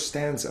sets the first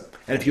stanza.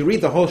 And if you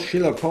read the whole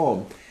Schiller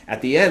poem,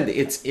 at the end,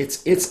 it's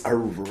a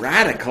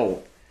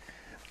radical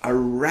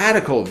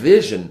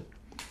vision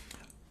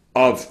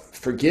of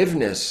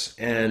forgiveness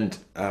and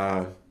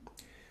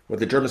what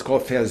the Germans call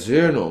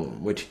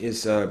Versöhnung, which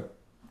is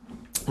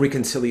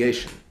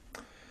reconciliation.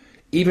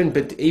 He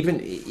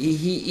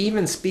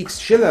even speaks,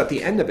 Schiller at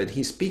the end of it,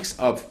 he speaks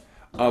of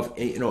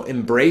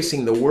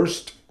embracing the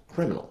worst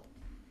criminal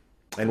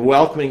and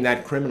welcoming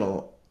that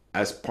criminal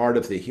as part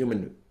of the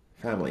human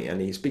family.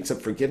 And he speaks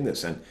of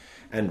forgiveness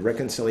and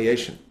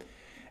reconciliation.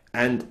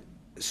 And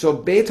so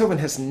Beethoven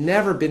has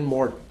never been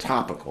more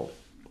topical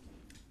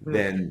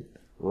than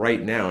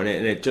right now. And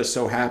it just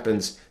so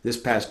happens this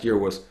past year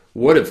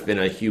would have been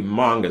a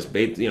humongous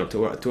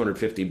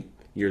 250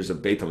 years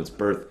of Beethoven's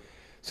birth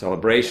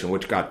celebration,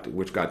 which got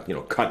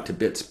cut to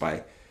bits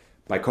by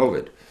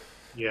COVID.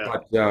 Yeah.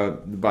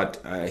 But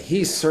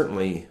he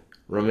certainly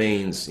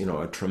remains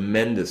a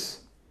tremendous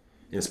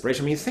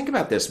inspiration. I mean, think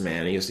about this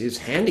man. He's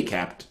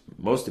handicapped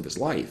most of his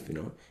life,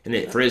 and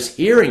for his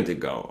hearing to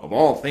go, of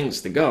all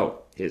things to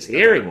go, his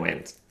hearing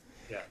went,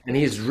 and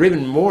he's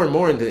driven more and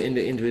more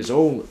into his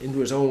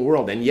own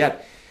world. And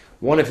yet,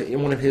 one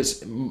of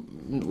his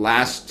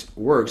last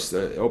works,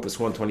 the Opus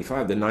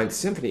 125, the Ninth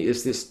Symphony,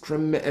 is this,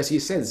 as he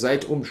said,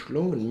 "Seid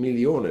umschlungen,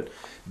 Millionen,"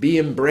 be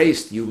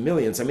embraced, you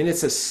millions. I mean,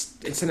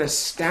 it's an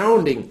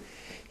astounding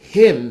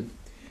hymn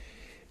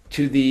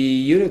to the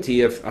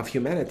unity of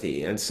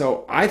humanity, and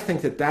so I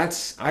think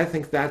that's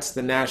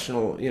the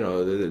national,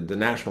 the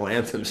national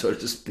anthem, so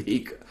to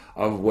speak,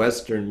 of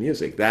Western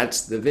music.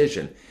 That's the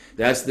vision.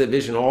 That's the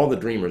vision all the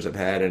dreamers have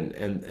had,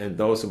 and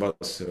those of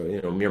us,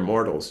 mere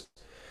mortals,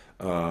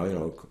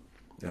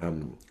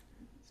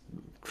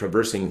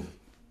 traversing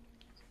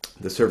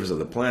the surface of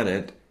the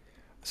planet,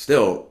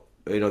 still,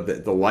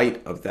 the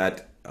light of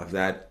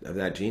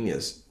that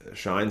genius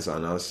shines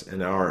on us,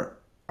 and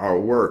our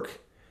work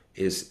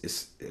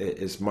is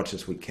as much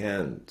as we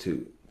can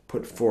to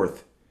put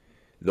forth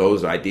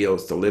those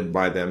ideals, to live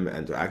by them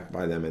and to act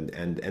by them,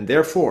 and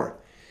therefore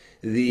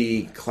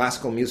the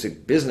classical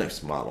music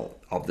business model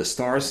of the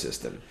star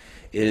system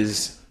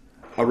is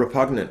a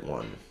repugnant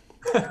one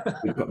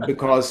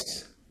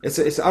because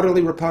it's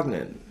utterly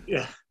repugnant.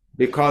 Yeah.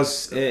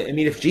 Because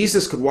if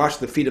Jesus could wash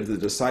the feet of the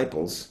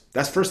disciples,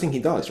 that's the first thing he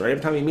does, right?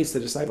 Every time he meets the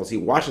disciples, he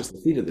washes the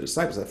feet of the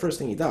disciples. That's the first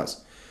thing he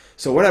does.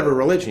 So whatever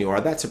religion you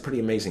are, that's a pretty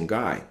amazing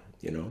guy,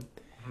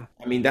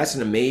 I mean, that's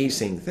an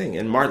amazing thing.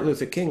 And Martin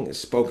Luther King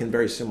spoke in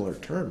very similar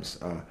terms,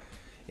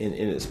 in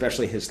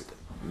especially his,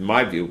 in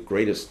my view,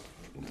 greatest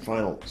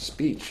final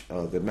speech,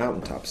 the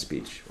mountaintop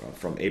speech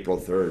from April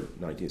 3rd,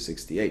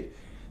 1968,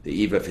 the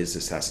eve of his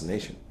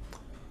assassination.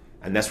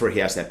 And that's where he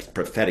has that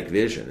prophetic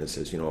vision. It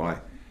says,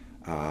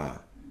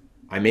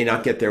 I may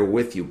not get there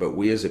with you, but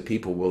we as a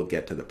people will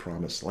get to the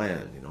promised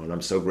land. And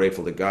I'm so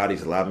grateful to God.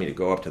 He's allowed me to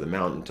go up to the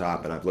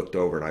mountaintop, and I've looked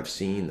over and I've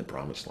seen the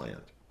promised land.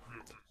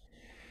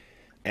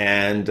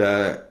 And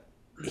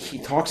he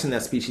talks in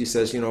that speech. He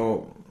says, he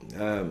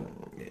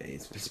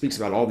speaks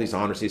about all these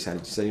honors he's had.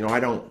 He said, I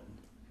don't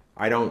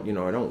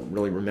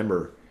really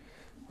remember,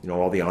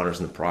 all the honors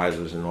and the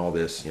prizes and all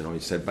this. He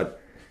said,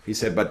 but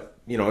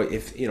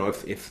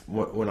if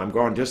when I'm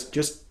gone,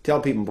 just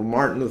tell people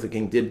Martin Luther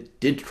King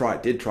did try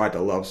to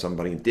love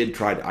somebody, and I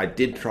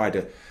did try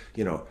to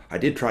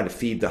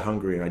feed the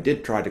hungry, and I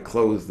did try to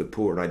clothe the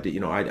poor, and I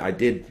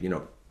did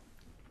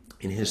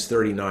in his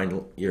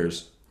 39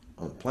 years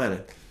on the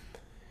planet,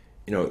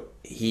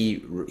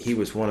 he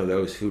was one of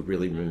those who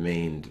really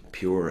remained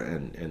pure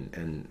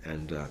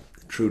and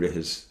true to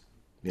his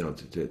to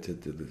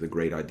the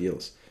great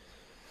ideals.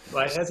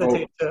 Well, I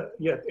hesitate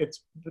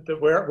it's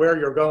where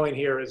you're going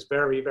here is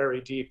very,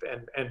 very deep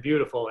and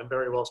beautiful and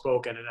very well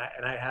spoken,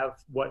 and I have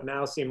what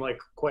now seem like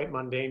quite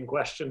mundane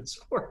questions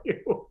for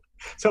you.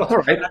 So all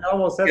right. I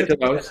almost hesitate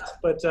to ask,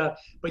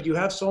 but you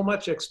have so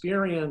much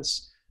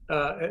experience.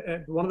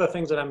 And one of the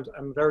things that I'm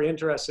very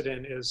interested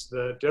in is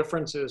the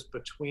differences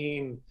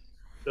between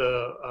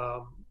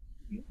the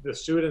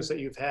students that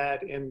you've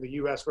had in the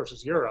U.S.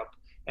 versus Europe,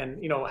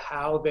 and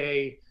how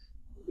they,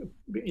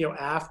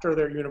 after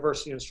their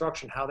university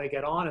instruction, how they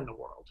get on in the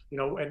world.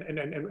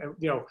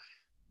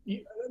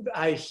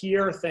 I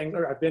hear things.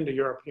 Or I've been to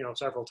Europe,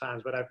 several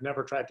times, but I've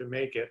never tried to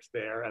make it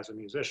there as a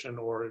musician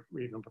or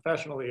even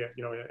professionally,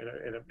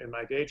 in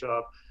my day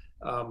job.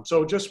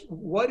 So just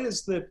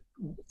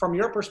from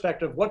your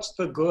perspective, what's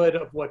the good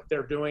of what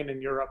they're doing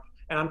in Europe?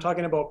 And I'm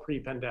talking about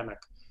pre-pandemic,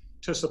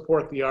 to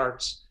support the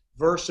arts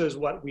versus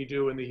what we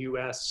do in the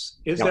US.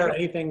 Is there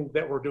anything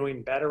that we're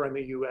doing better in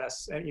the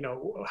US? And,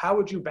 how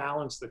would you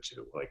balance the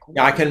two?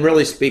 I can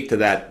really speak to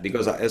that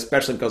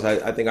especially because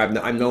I think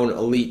I've known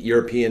elite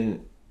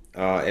European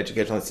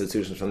educational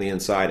institutions from the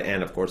inside,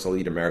 and of course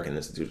elite American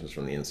institutions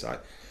from the inside.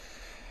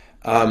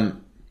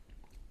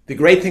 The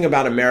great thing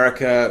about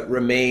America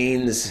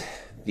remains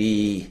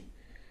the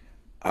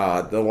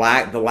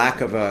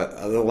lack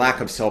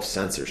of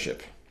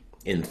self-censorship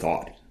in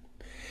thought.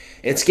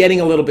 It's getting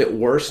a little bit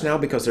worse now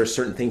because there are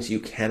certain things you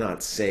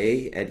cannot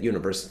say at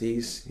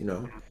universities.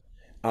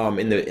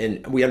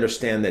 And we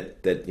understand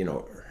that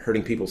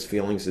hurting people's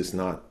feelings is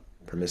not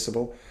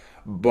permissible,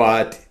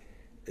 but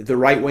the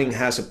right wing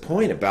has a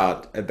point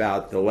about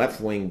the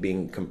left wing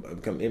being.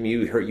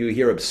 You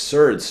hear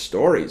absurd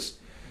stories.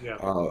 Yeah.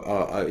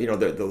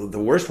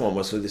 The worst one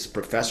was with this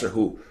professor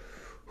who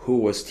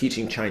was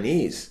teaching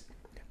Chinese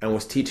and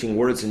was teaching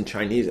words in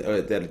Chinese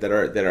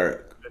that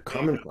are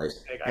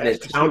commonplace, and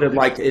it sounded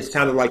like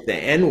the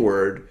N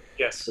word.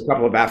 Yes. A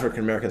couple of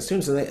African American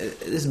students, and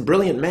this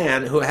brilliant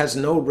man who has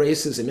no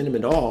racism in him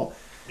at all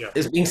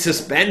is being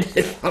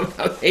suspended from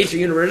a major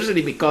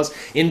university because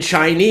in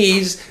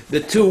Chinese the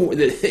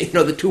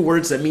two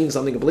words that mean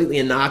something completely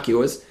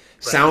innocuous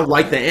sound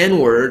like the N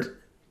word.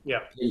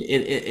 Yeah.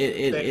 In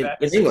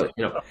English,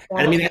 and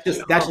I mean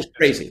that's just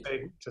crazy.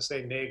 To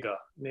say nega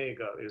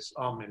is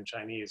in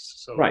Chinese,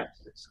 so right.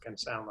 It can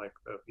sound like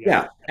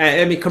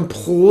I mean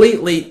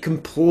completely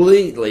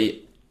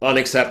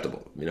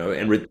unacceptable,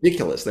 and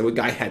ridiculous. That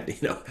guy had,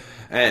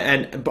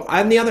 but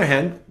on the other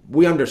hand,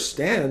 we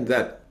understand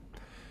that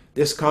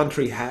this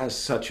country has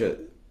such a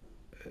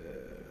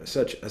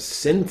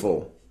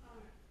sinful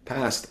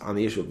past on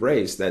the issue of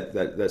race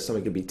that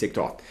something could be ticked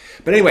off.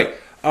 But anyway,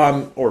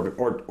 or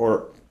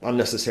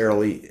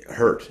unnecessarily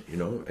hurt,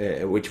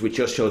 which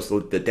just shows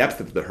the depth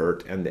of the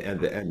hurt and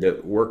the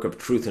work of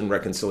truth and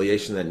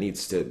reconciliation that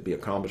needs to be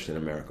accomplished in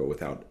America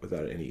without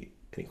any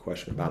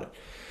question about it.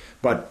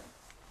 But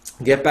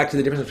get back to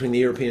the difference between the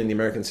European and the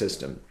American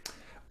system.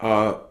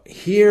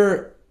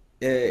 Here,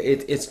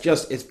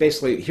 it's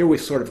basically, here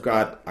we've sort of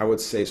got, I would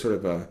say, sort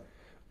of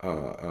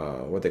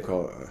what they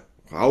call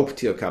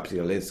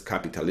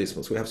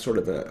Raubtierkapitalismus. We have sort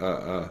of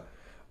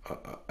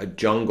a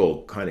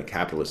jungle kind of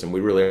capitalism.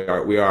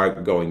 We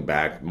are going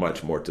back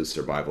much more to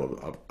survival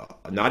of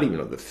not even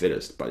of the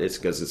fittest, but it's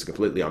because it's a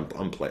completely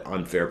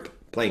unfair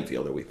playing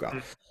field that we've got.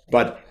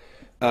 But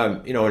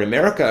in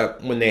America,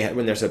 when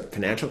there's a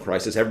financial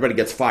crisis, everybody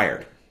gets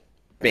fired.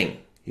 Bing,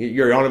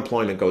 your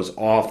unemployment goes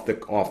off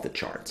the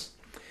charts.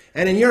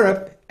 And in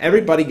Europe,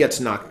 everybody gets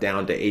knocked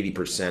down to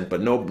 80%,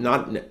 but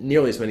not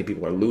nearly as many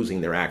people are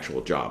losing their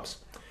actual jobs.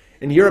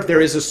 In Europe,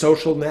 there is a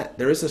social net.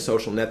 There is a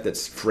social net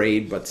that's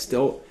frayed, but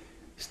still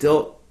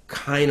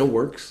kind of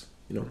works.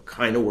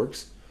 Kind of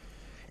works.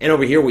 And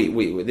over here,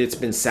 it's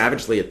been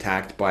savagely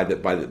attacked by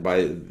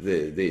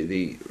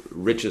the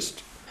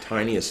richest,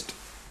 tiniest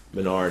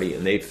minority,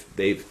 and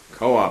they've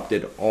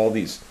co-opted all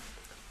these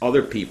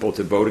other people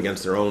to vote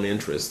against their own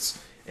interests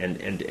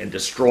and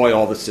destroy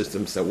all the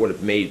systems that would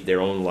have made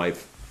their own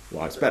lives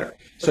better.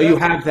 So you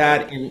have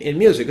that in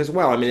music as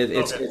well. I mean,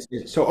 it's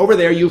so over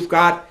there you've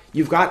got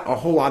a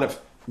whole lot of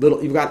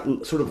you've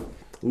got sort of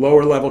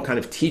lower level kind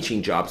of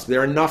teaching jobs.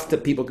 They're enough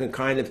that people can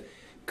kind of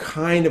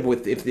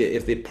with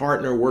if the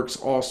partner works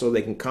also,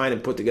 they can kind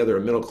of put together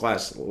a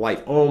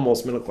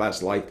almost middle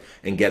class life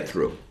and get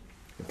through.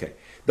 Okay,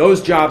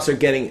 those jobs are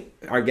getting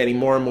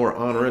more and more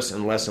onerous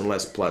and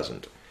less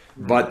pleasant.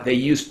 But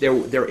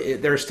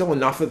there are still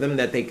enough of them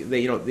that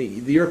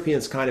the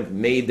Europeans kind of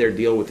made their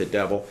deal with the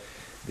devil.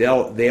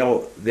 They'll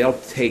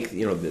take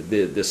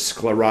the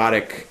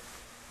sclerotic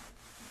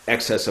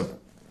excess of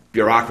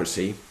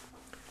bureaucracy,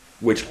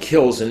 which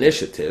kills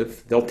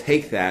initiative. They'll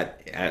take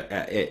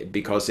that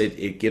because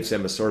it gives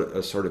them a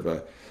sort of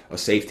a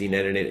safety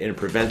net, and it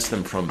prevents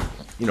them from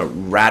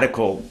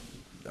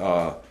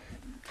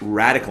radical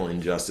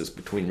injustice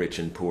between rich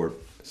and poor,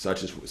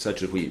 such as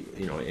we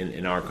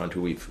in our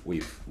country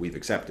we've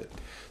accepted.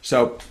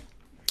 So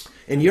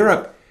in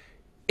Europe,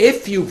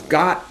 if you've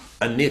got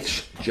a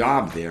niche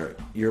job there,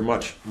 you're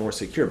much more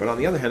secure. But on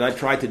the other hand, I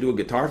tried to do a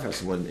guitar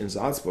festival in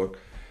Salzburg.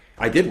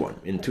 I did one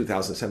in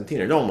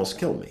 2017. It almost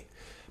killed me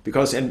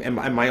because in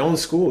my own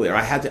school there,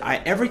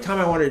 every time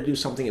I wanted to do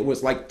something, it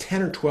was like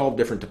 10 or 12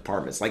 different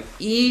departments. Like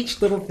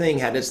each little thing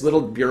had its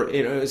little bureau.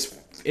 It was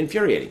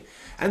infuriating.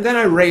 And then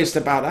I raised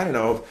about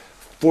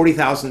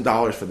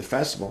 $40,000 for the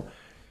festival,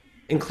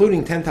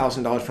 including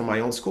 $10,000 from my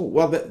own school.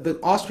 Well, the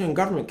Austrian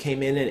government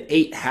came in and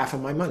ate half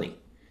of my money,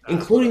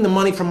 including the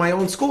money from my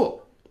own school.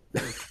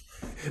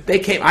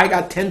 I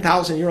got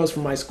 10,000 euros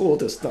from my school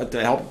to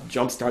help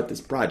jumpstart this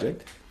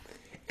project,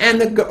 and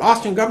the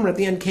Austrian government at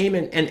the end came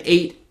in and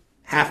ate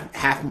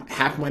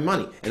half my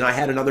money. And I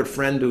had another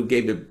friend who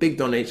gave a big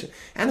donation,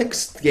 and the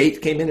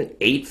state came in and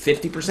ate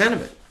 50%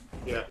 of it.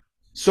 Yeah.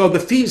 So the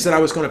fees that I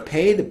was going to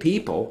pay the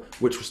people,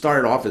 which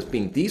started off as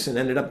being decent,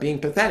 ended up being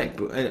pathetic.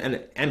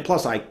 And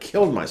plus, I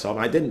killed myself.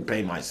 I didn't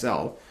pay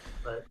myself.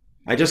 Right.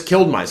 I just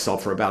killed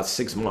myself for about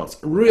 6 months.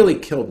 Really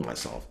killed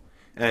myself.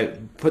 And I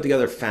put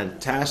together a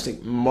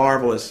fantastic,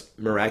 marvelous,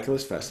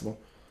 miraculous festival.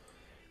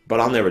 But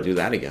I'll never do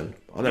that again.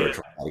 I'll never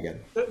try that again.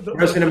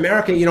 Whereas in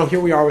America, here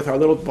we are with our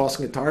little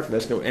Boston Guitar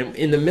Festival. And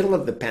in the middle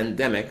of the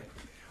pandemic,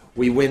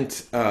 we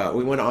went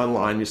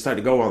online. We started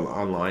to go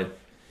online.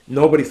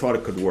 Nobody thought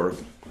it could work.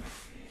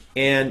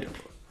 And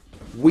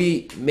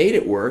we made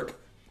it work.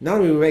 Not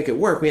only did we make it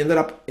work, we ended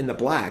up in the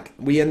black.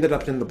 We ended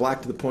up in the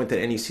black to the point that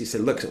NEC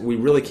said, look, we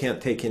really can't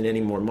take in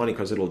any more money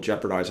because it'll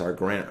jeopardize our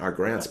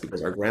grants,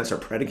 because our grants are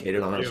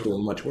predicated on us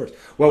doing much worse.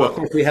 Well, of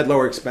course, we had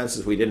lower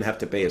expenses. We didn't have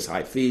to pay as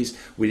high fees.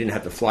 We didn't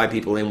have to fly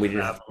people in. We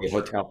didn't have to pay a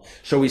hotel.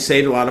 So we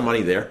saved a lot of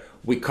money there.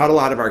 We cut a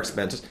lot of our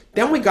expenses.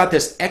 Then we got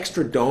this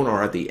extra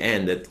donor at the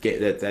end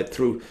that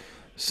threw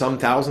some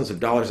thousands of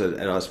dollars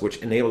at us, which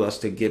enabled us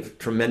to give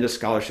tremendous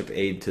scholarship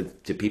aid to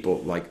people,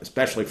 like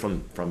especially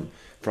from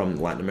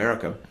Latin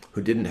America,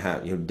 who didn't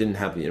have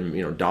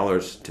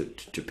dollars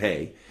to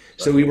pay.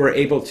 So we were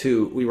able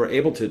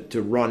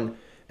to run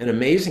an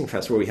amazing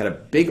festival. We had a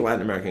big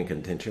Latin American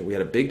contingent, we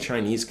had a big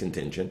Chinese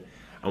contingent,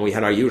 and we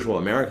had our usual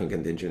American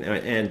contingent.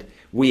 And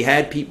we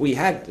had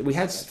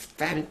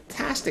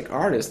fantastic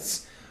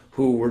artists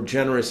who were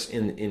generous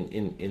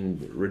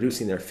in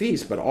reducing their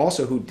fees, but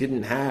also who we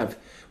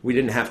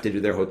didn't have to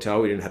do their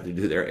hotel, we didn't have to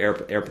do their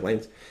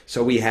airplanes.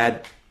 So we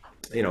had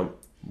a little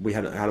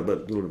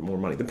bit more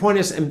money. The point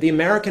is, and the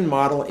American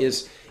model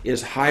is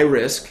high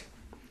risk,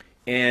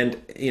 and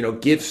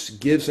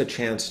gives a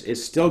chance. It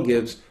still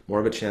gives more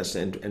of a chance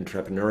to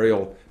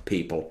entrepreneurial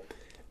people.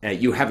 The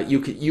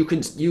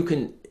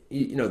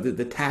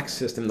tax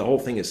system, the whole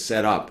thing is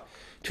set up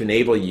to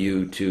enable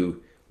you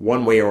to,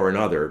 one way or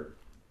another,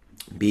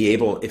 be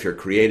able, if you're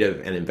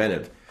creative and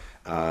inventive,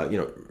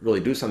 really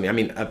do something. I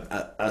mean,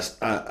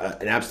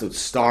 an absolute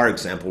star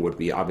example would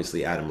be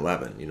obviously Adam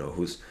Levin,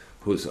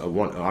 who's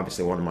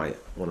obviously one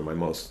of my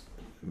most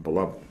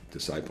beloved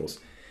disciples,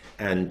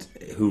 and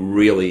who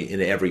really,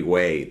 in every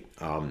way,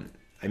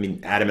 I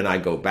mean, Adam and I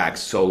go back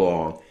so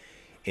long,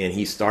 and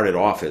he started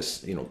off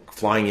as,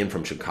 flying in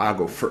from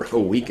Chicago for a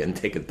weekend,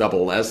 take a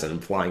double lesson,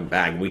 and flying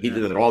back. He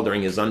did it all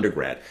during his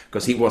undergrad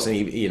because he wasn't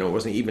even,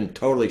 wasn't even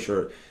totally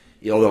sure,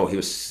 although he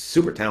was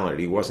super talented,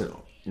 he wasn't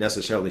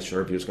necessarily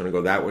sure if he was going to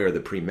go that way or the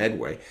pre-med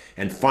way.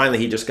 And finally,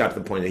 he just got to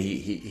the point that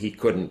he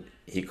couldn't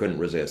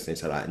resist. And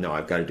he said, "No,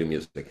 I've got to do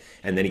music."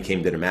 And then he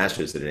came to the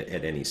masters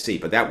at NEC.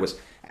 But that was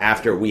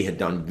after we had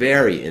done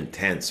very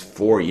intense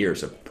 4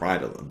 years of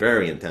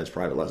very intense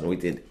private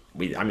lessons.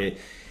 I mean,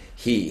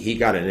 he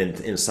got an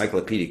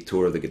encyclopedic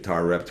tour of the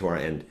guitar repertoire,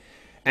 and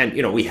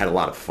we had a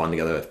lot of fun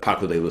together. If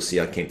Paco de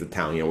Lucia came to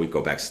town, we'd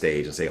go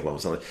backstage and say hello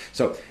and something.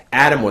 So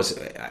Adam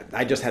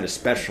I just had a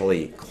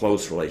especially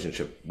close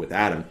relationship with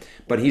Adam,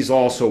 but he's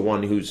also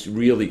one who's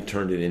really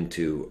turned it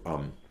into,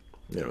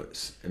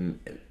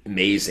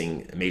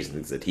 amazing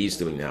things that he's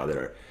doing now that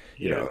are,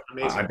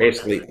 I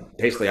basically,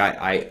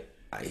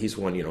 he's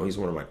one, he's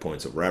one of my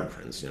points of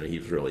reference.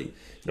 He's really,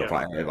 if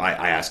I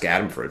ask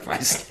Adam for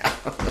advice now.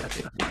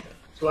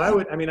 So I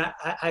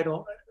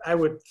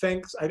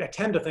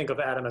tend to think of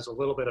Adam as a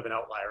little bit of an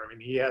outlier. I mean,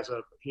 he has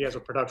a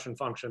production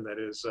function that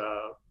is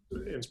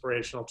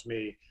inspirational to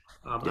me.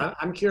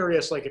 I'm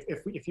curious, like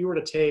if you were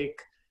to take,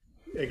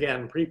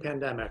 again,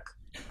 pre-pandemic,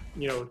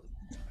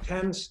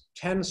 10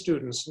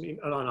 students,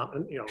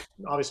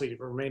 obviously you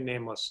remain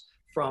nameless,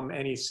 from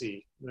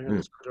NEC,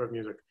 Conservatory of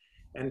Music,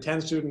 and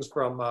 10 students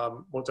from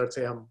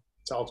Mozarteum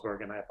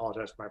Salzburg, and I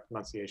apologize for my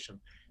pronunciation.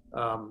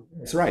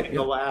 That's right. In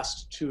the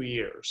last 2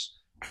 years.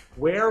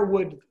 Where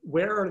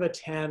are the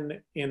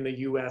 10 in the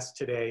US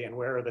today, and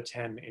where are the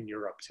 10 in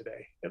Europe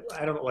today?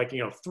 I don't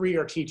know, 3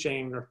 are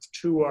teaching or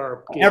 2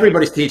 are giving.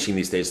 Everybody's teaching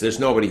these days. There's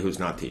nobody who's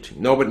not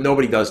teaching.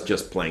 Nobody does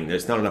just playing.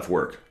 There's not enough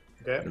work.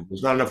 Okay.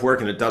 There's not enough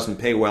work, and it doesn't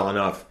pay well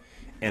enough,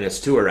 and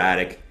it's too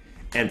erratic.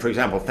 And for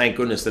example, thank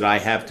goodness that I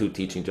have 2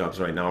 teaching jobs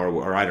right now,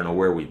 or I don't know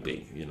where we'd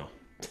be,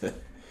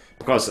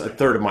 because a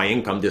third of my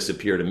income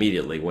disappeared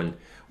immediately when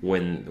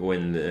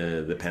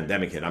the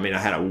pandemic hit. I mean, I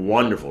had a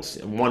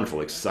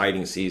wonderful,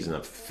 exciting season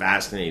of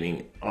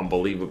fascinating,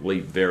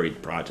 unbelievably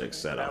varied projects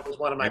set up. That was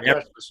one of my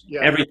questions.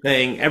 Yeah.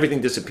 Everything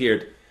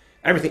disappeared.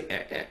 Everything,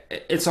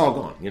 it's all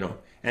gone,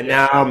 And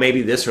now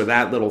maybe this or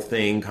that little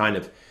thing kind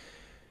of,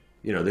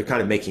 they're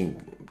kind of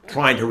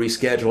trying to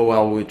reschedule.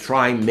 Well, we're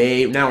trying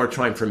now we're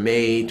trying for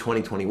May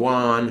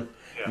 2021.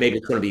 Yeah. Maybe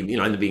it's going to be,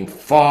 end up being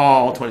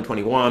fall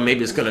 2021.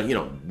 Maybe it's going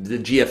to, the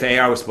GFA,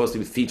 I was supposed to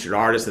be featured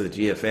artist of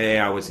the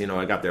GFA. I was,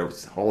 I got their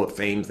Hall of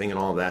Fame thing and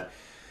all of that.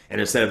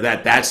 And instead of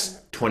that,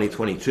 that's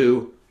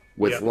 2022.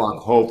 With luck,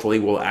 hopefully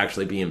we'll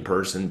actually be in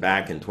person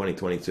back in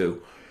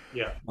 2022.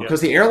 Yeah.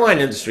 Because the airline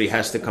industry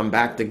has to come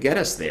back to get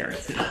us there.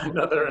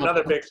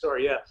 another big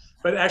story, yeah.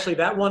 But actually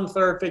that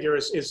 1/3 figure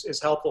is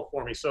helpful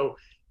for me. So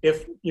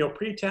if,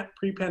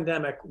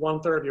 pre-pandemic,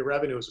 1/3 of your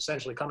revenue is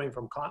essentially coming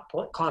from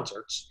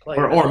concerts.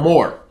 Or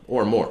more,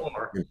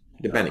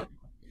 depending.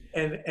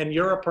 And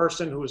you're a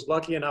person who was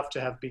lucky enough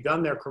to have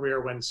begun their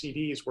career when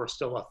CDs were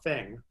still a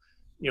thing.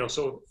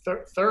 So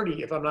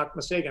 30, if I'm not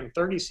mistaken,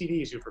 30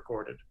 CDs you've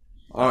recorded.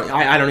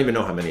 I don't even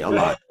know how many, a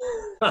lot.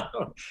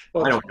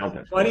 Well, I don't know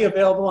that. Plenty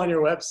available on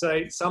your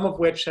website, some of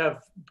which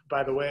have,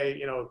 by the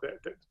way,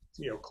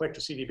 click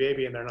to CD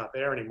Baby and they're not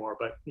there anymore.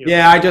 But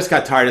I just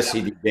got tired of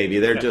CD Baby.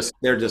 They're just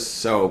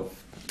so.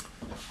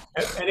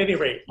 At any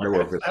rate,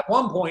 at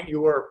one point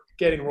you were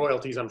getting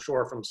royalties, I'm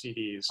sure, from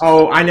CDs.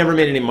 Oh, I never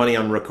made any money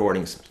on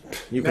recordings.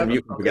 You can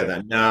forget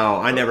that. No,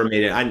 I never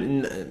made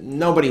it.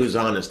 Nobody who's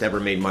honest ever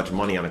made much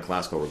money on a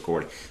classical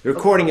recording. The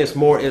recording is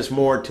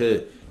more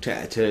to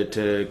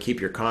keep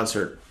your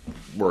concert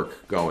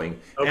work going,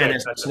 and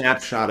it's a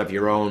snapshot of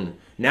your own.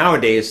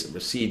 Nowadays,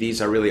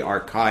 CDs are really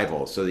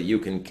archival, so that you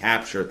can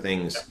capture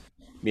things,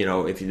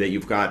 that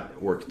you've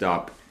got worked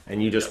up,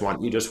 and you just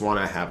want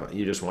to have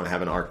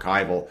an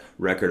archival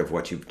record of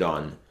what you've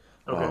done,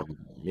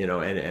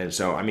 and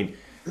so I mean,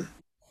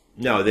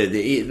 no,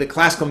 the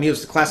classical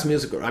music.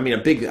 I mean,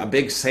 a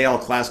big sale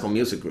classical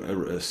music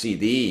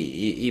CD,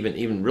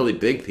 even really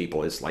big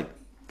people, is like.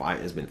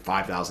 Has been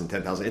 5,000,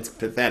 10,000. It's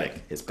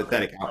pathetic.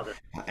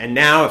 And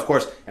now, of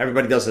course,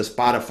 everybody does a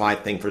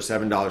Spotify thing for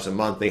 $7 a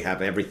month. They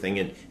have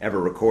everything ever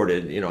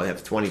recorded. They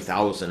have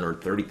 20,000 or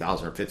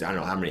 30,000 or 50. I don't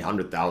know how many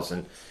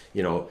 100,000.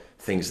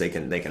 Things they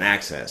can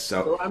access.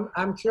 So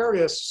I'm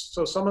curious.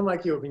 So someone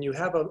like you, when you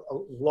have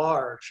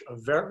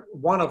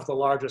one of the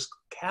largest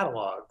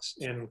catalogs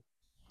in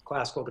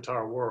classical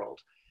guitar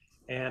world,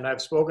 and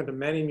I've spoken to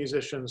many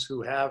musicians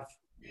who have.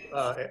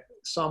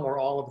 Some or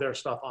all of their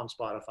stuff on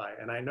Spotify.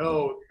 And I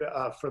know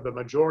for the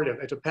majority of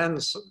it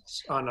depends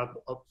on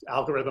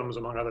algorithms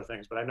among other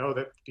things, but I know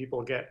that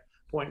people get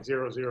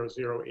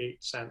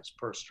 0.0008 cents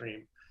per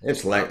stream.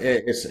 It's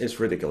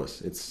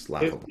ridiculous. It's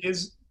laughable.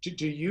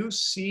 do you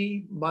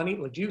see money?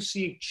 Like, do you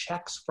see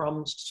checks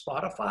from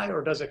Spotify,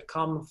 or does it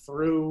come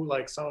through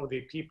like some of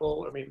the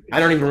people? I mean, I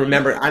don't even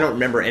remember. I don't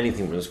remember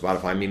anything from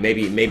Spotify. I mean,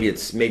 maybe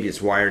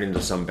it's wired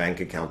into some bank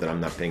account that I'm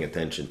not paying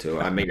attention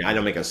to. I mean, I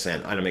don't make a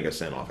cent. I don't make a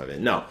cent off of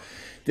it. No.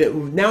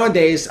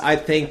 Nowadays, I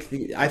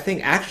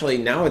think actually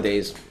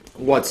nowadays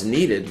what's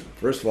needed,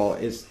 first of all,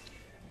 is,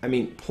 I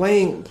mean,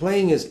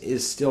 playing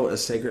is still a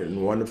sacred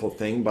and wonderful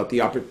thing, but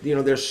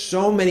there's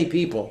so many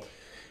people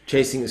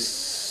chasing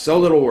so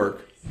little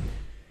work,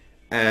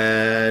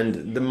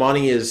 and the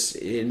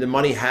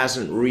money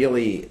hasn't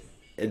really,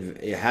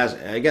 it has,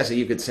 I guess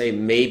you could say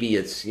maybe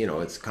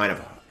it's kind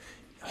of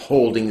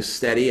holding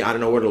steady. I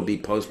don't know what it'll be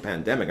post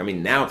pandemic. I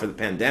mean, now for the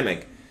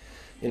pandemic,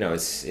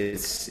 it's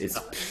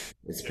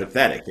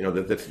pathetic.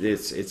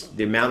 It's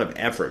the amount of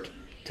effort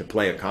to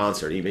play a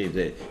concert, even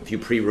if you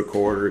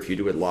pre-record or if you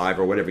do it live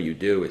or whatever you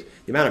do,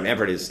 the amount of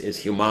effort is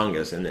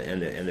humongous,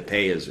 and the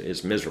pay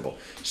is miserable.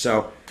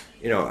 So,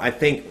 I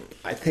think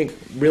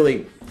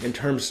really in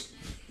terms,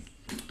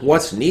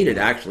 what's needed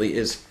actually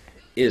is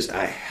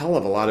a hell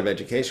of a lot of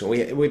education.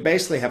 We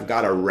basically have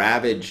got a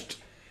ravaged.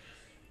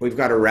 We've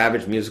got a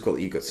ravaged musical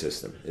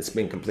ecosystem. It's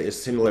been complete. It's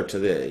similar to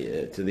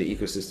the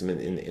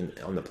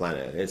ecosystem on the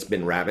planet. It's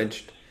been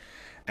ravaged,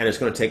 and it's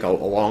going to take a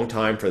long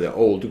time for the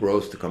old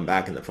growth to come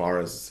back in the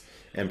forests,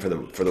 and for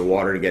the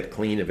water to get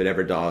clean if it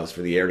ever does,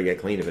 for the air to get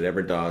clean if it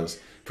ever does,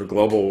 for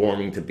global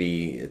warming to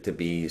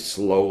be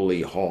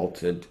slowly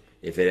halted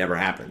if it ever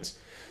happens.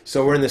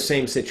 So we're in the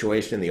same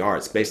situation in the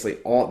arts. Basically,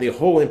 the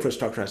whole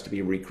infrastructure has to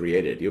be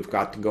recreated. You've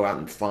got to go out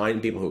and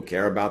find people who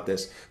care about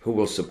this, who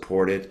will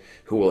support it,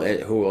 who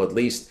will at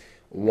least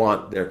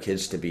want their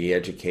kids to be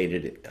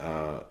educated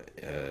in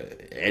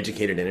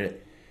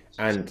it,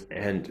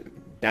 and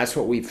that's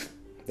what we've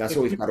got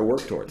to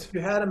work towards. If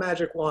you had a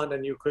magic wand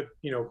and you could,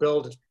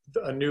 build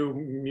a new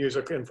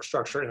music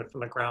infrastructure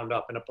from the ground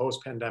up in a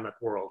post-pandemic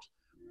world,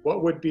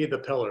 what would be the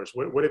pillars?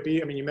 Would it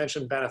be, I mean, you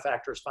mentioned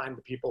benefactors, find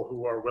the people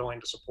who are willing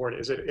to support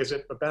it. Is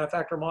it a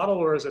benefactor model,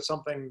 or is it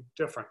something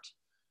different?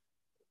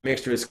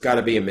 Mixture. It's got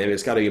to be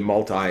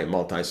multi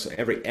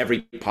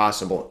every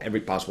possible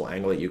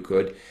angle that you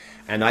could.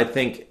 And I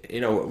think,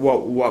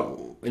 what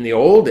in the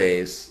old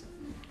days,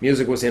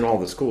 music was in all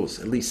the schools,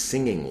 at least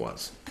singing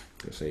was,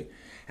 you see.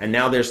 And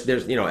now there's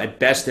at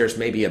best there's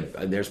maybe a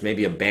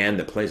band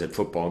that plays at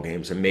football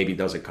games and maybe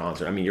does a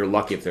concert. I mean, you're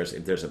lucky if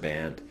there's a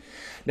band.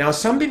 Now,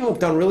 some people have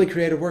done really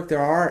creative work. There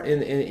are,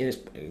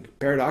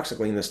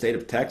 paradoxically, in the state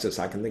of Texas,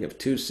 I can think of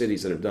 2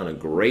 cities that have done a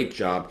great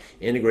job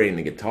integrating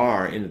the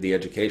guitar into the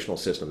educational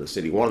system of the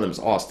city. One of them is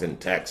Austin,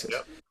 Texas,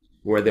 yep,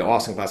 where the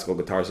Austin Classical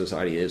Guitar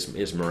Society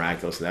is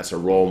miraculous. And that's a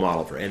role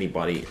model for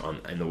anybody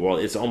in the world.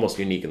 It's almost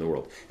unique in the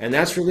world. And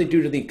that's really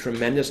due to the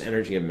tremendous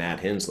energy of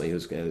Matt Hensley,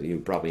 who's,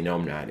 you probably know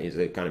Matt. He's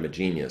a kind of a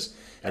genius.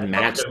 And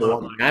Matt's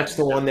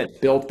the one that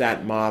built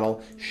that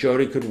model,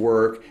 showed it could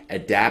work,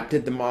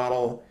 adapted the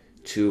model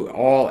to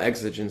all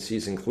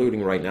exigencies,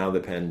 including right now the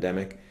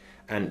pandemic,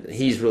 and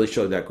he's really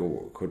showed that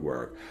could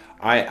work.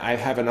 I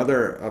have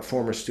another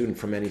former student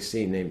from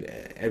NEC named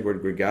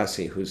Edward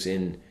Grigassi, who's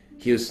in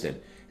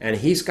Houston, and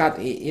he's part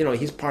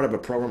of a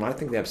program. I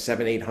think they have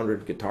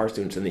 700-800 guitar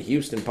students in the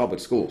Houston public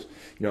schools,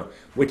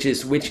 which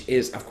is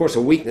of course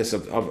a weakness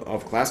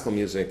of classical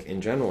music in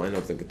general, and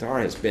of the guitar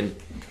has been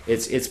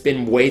it's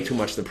been way too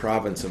much the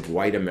province of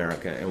white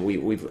America, and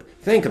we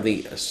think of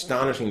the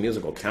astonishing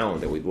musical talent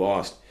that we've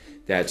lost.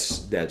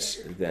 That's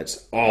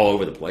all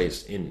over the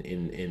place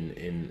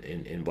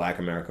in Black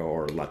America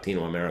or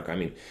Latino America. I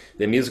mean,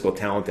 the musical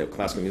talent that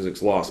classical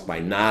music's lost by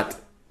not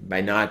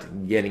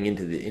getting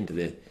into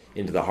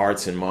the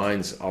hearts and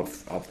minds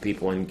of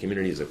people in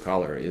communities of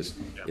color is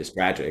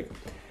tragic.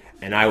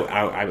 And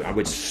I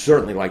would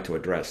certainly like to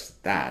address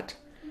that.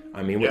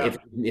 I mean, yeah,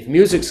 if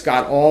music's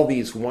got all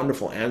these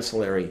wonderful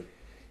ancillary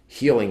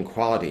healing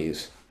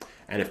qualities,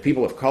 and if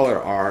people of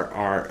color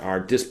are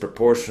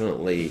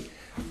disproportionately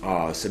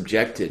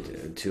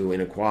subjected to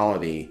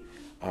inequality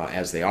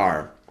as they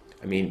are,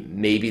 I mean,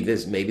 maybe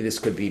this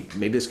could be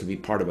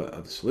part of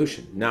a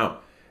solution. Now,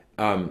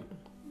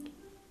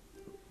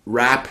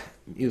 rap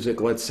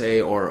music, let's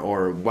say,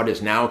 or what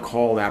is now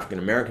called African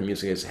American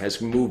music, has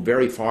moved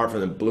very far from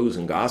the blues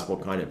and gospel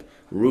kind of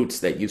roots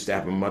that used to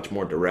have a much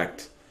more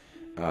direct,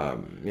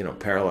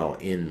 parallel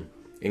in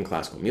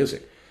classical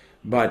music.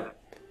 But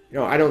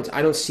I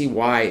don't see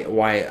why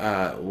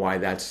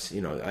that's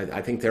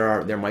I think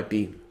there might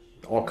be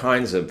all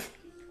kinds of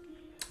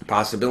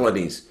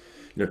possibilities,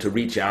 to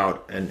reach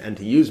out and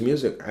to use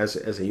music as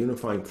a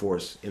unifying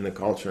force in the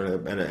culture,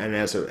 and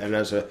as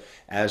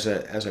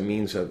a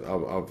means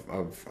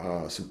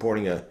of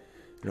supporting a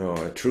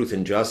truth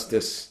and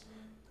justice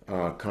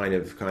kind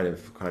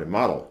of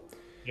model.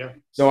 Yeah.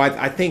 So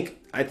I think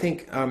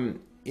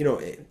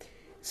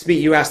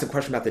Speak. You asked the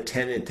question about the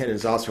 10 in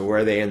Salzburg. Where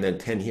are they, and then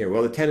 10 here?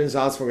 Well, the 10 in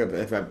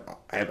Salzburg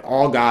have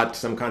all got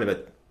some kind of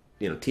a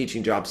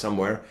teaching job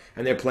somewhere,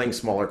 and they're playing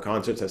smaller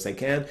concerts as they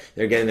can.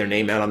 They're getting their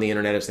name out on the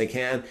internet as they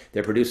can.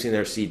 They're producing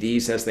their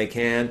CDs as they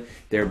can.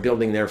 They're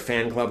building their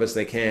fan club as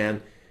they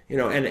can. you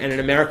know, and in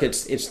America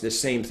it's the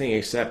same thing,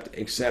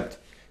 except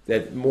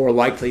that more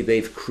likely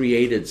they've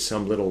created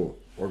some little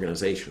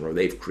organization, or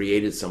they've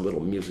created some little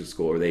music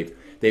school, or they've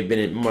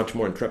been much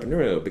more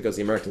entrepreneurial because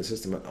the American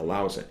system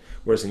allows it.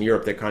 Whereas in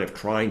Europe, they're kind of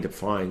trying to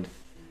find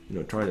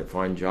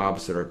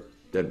jobs that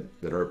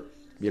are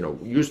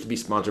used to be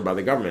sponsored by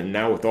the government. And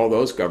now with all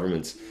those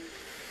governments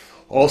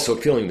also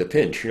feeling the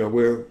pinch, you know,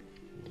 we're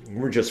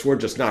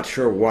just not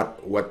sure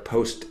what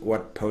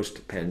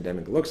post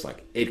pandemic looks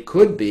like. It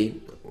would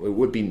be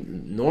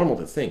normal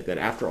to think that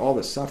after all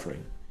the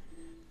suffering,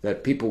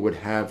 that people would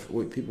have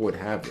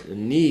a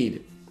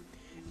need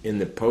in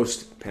the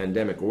post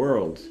pandemic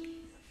world,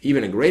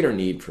 even a greater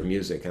need for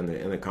music and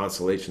the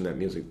consolation that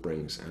music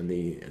brings, and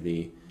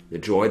the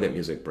joy that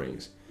music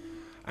brings.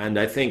 And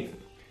I think,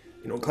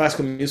 you know,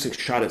 classical music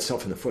shot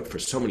itself in the foot for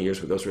so many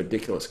years with those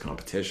ridiculous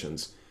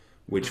competitions,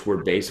 which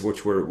were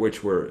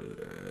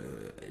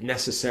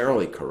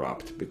necessarily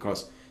corrupt,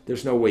 because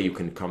there's no way you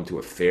can come to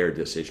a fair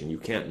decision. You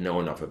can't know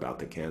enough about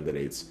the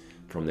candidates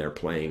from their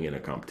playing in a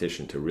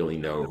competition to really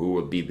know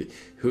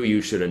who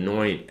you should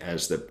anoint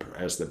as the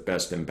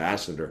best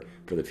ambassador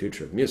for the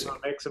future of music.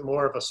 It makes it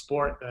more of a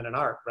sport than an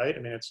art, right? I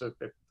mean, it's a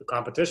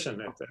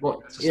competition.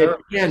 Well, it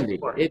can be.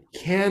 It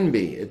can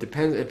be. It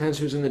depends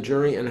who's in the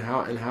jury and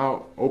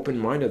how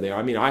open-minded they are.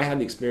 I mean, I had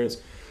the experience.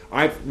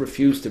 I've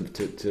refused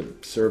to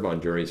serve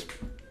on juries.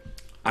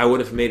 I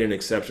would have made an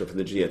exception for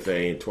the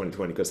GFA in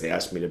 2020 because they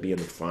asked me to be in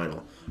the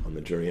final on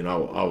the jury, and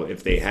I'll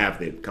if they have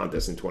the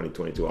contest in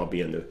 2022, I'll be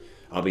in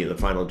the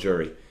final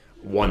jury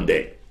one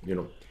day, you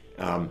know.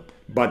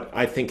 But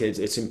I think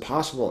it's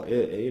impossible.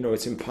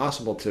 It's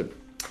impossible to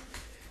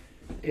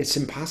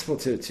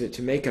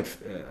make a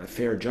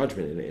fair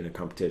judgment in a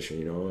competition.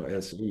 You know,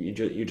 as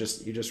you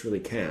just really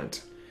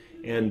can't.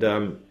 And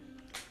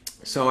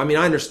so I mean,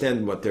 I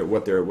understand what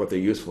their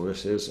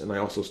usefulness is, and I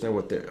also understand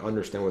what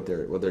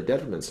their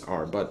detriments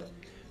are. But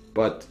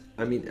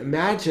I mean,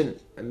 imagine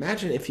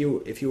if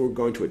you were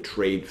going to a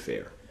trade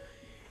fair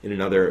in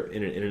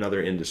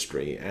another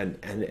industry, and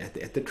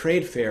at the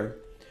trade fair,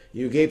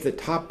 you gave the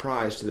top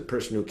prize to the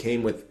person who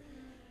came with,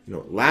 you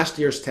know, last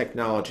year's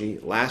technology,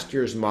 last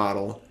year's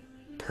model,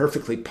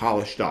 perfectly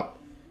polished up.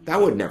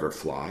 That would never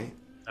fly.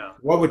 No.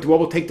 What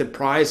will take the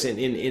prize even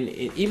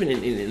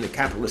in the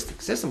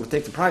capitalistic system would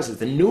take the prize is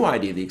the new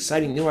idea, the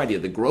exciting new idea,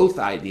 the growth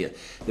idea,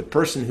 the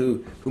person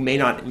who may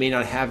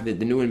not have the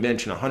new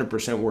invention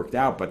 100% worked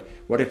out, but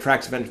what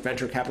attracts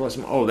venture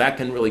capitalism? Oh, that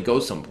can really go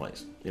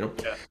someplace, you know.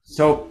 Yeah.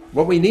 So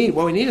what we need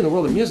in the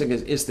world of music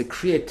is the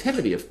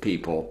creativity of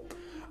people,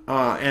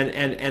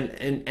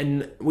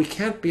 and we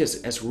can't be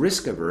as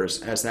risk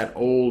averse as that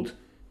old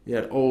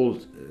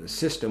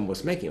system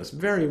was making us.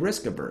 Very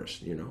risk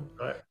averse, you know.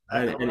 Right.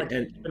 And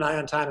keep an eye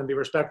on time and be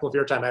respectful of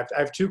your time. I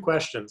have two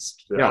questions.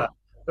 Yeah.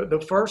 The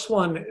first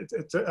one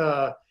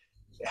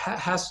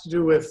has to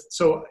do with,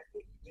 so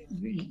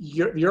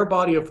your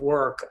body of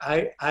work.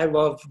 I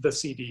love the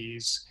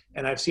CDs,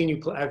 and I've seen you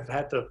play. I've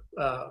had the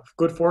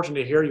good fortune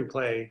to hear you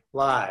play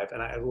live,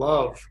 and I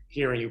love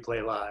hearing you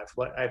play live.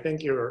 I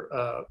think you're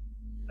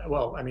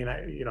well. I mean,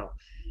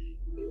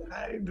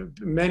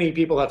 many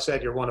people have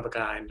said you're one of a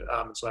kind,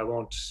 so I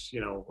won't,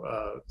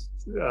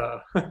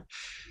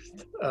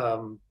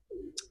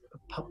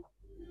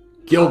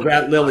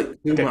 Gilbreth Lily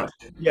too much.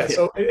 Yeah,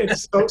 so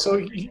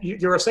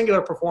you're a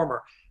singular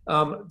performer.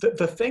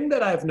 The thing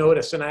that I've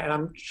noticed, and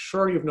I'm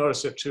sure you've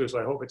noticed it too, so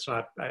I hope it's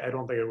not. I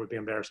don't think it would be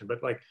embarrassing,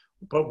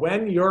 but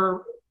when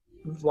your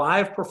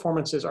live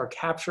performances are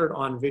captured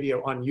on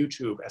video on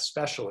YouTube,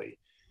 especially,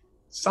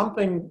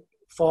 something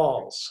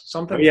falls.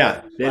 Something. Oh,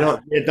 yeah, they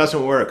don't. It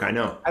doesn't work. I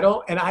know. I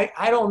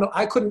don't know.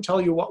 I couldn't tell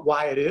you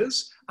why it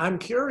is. I'm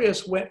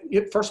curious.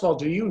 First of all,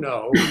 do you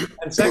know?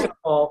 And second of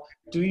all,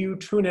 do you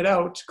tune it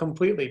out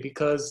completely?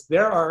 Because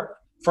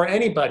for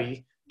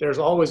anybody, there's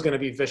always going to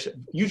be vicious.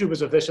 YouTube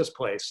is a vicious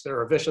place. There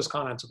are vicious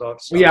comments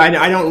about stuff. Yeah,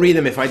 I don't read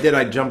them. If I did,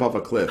 I'd jump off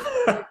a cliff.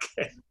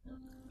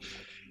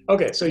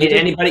 Okay. So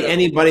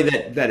anybody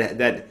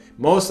that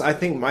most I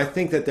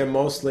think that they're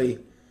mostly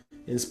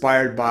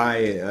inspired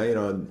by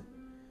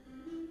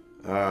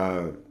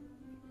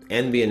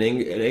envy and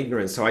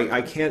ignorance. So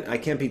I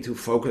can't be too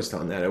focused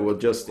on that. It will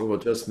just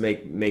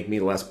make me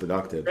less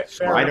productive.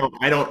 So I don't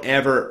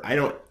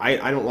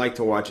like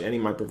to watch any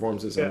of my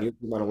performances on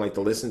YouTube. I don't like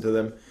to listen to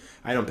them.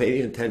 I don't pay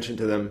any attention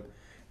to them.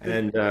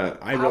 And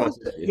I realize.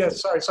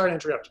 Sorry to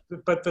interrupt.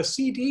 But the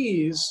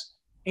CDs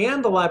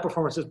and the live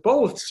performances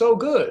both so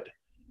good.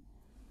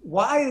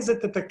 Why is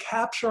it that the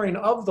capturing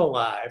of the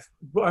live,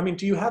 I mean,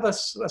 do you have a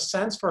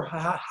sense for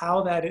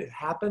how that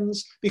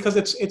happens? Because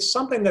it's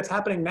something that's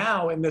happening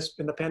now in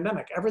the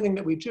pandemic. Everything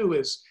that we do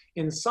is,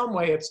 in some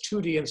way, it's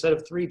 2D instead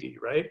of 3D,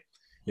 right?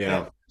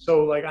 Yeah. And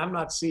so I'm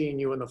not seeing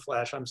you in the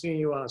flesh. I'm seeing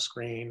you on a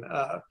screen.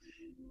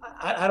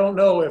 I don't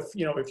know if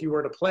you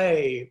were to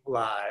play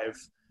live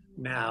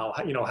now,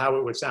 how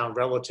it would sound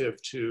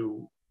relative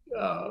to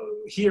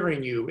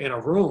hearing you in a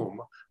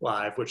room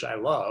live, which I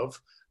love.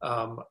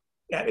 In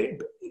other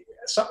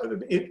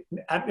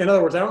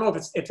words, I don't know if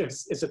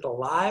is it the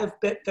live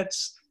bit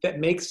that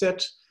makes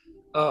it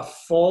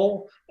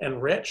full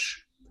and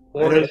rich, I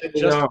or don't is it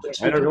really just know. the I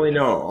two don't different? really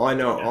know. All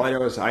Yeah. I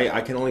know is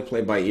I can only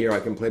play by ear. I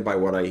can play by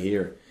what I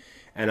hear,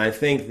 and I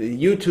think the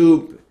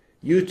YouTube,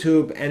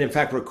 and in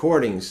fact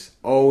recordings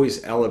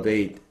always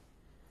elevate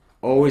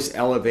the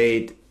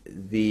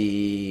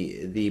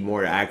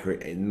more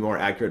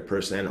accurate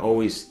person, and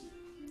always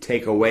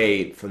take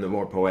away from the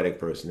more poetic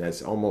person.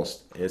 It's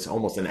almost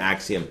an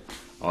axiom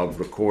of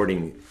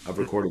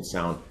recorded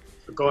sound.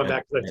 So going And,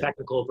 back to the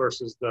technical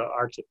versus the well,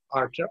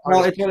 artist.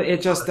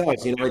 it just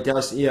does, you know, it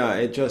does. Yeah,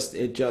 it just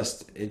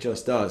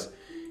does.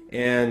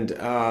 And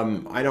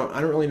I don't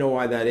really know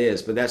why that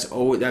is, but that's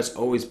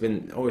always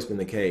been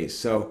the case.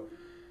 So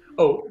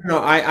Oh,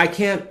 no, I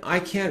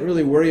can't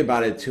really worry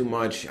about it too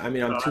much. I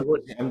mean, I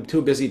would. I'm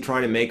too busy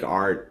trying to make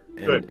art,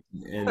 Good.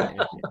 and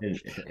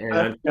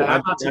Yeah,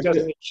 I'm not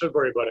suggesting that you should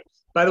worry about it.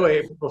 By the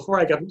way, before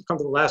I come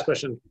to the last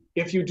question,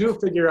 if you do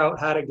figure out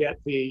how to get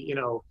the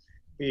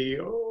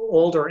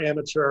older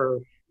amateur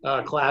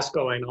class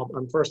going,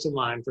 I'm first in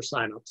line for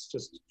signups.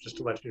 Just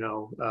to let you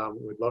know,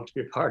 we'd love to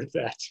be a part of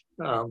that.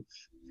 Um,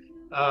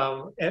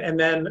 and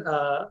then,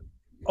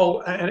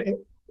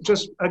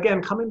 just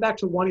again, coming back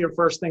to one of your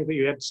first things that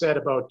you had said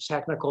about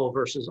technical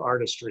versus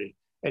artistry.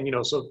 And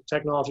so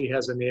technology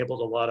has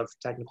enabled a lot of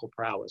technical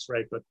prowess,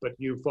 right? But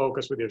you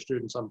focus with your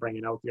students on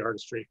bringing out the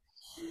artistry.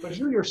 But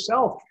you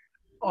yourself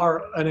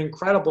are an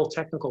incredible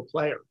technical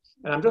player,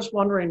 and I'm just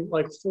wondering,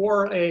 like,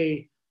 for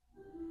a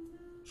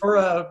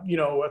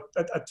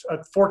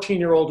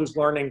 14-year-old who's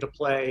learning to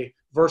play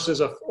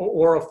versus a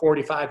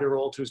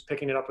 45-year-old who's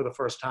picking it up for the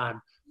first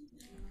time,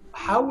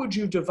 how would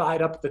you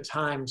divide up the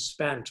time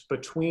spent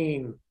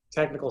between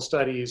technical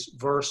studies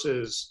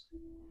versus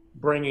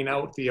bringing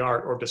out the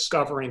art or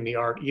discovering the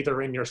art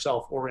either in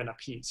yourself or in a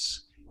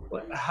piece?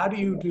 How do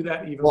you do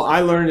that even well, for? I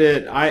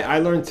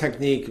learned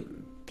technique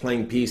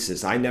playing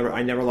pieces. I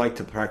never liked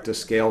to practice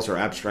scales or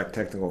abstract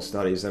technical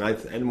studies.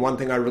 And one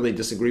thing I really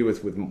disagree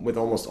with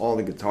almost all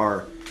the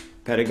guitar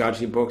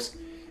pedagogy books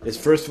is,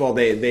 first of all,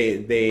 they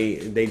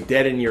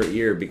deaden your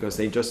ear because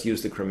they just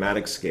use the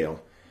chromatic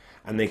scale,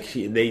 and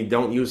they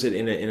don't use it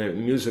in a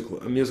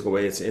musical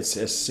way. It's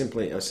a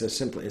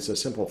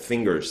simple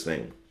fingers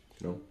thing,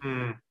 you know.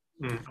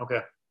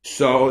 Okay.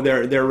 So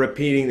they're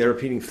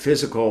repeating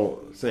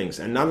physical things,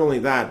 and not only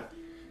that,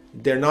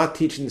 they're not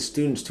teaching the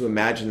students to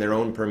imagine their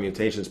own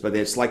permutations, but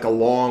it's like a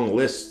long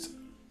list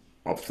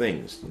of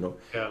things, you know.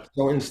 Yeah.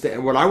 So instead,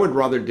 what I would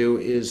rather do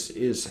is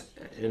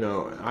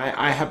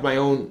I have my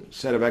own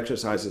set of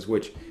exercises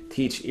which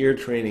teach ear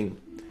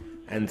training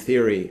and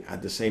theory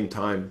at the same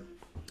time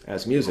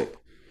as music.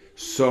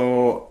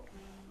 So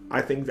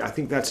I think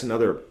that's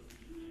another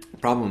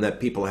problem that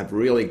people have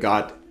really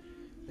got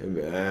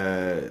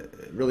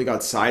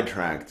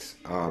sidetracked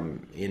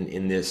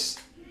in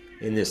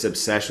this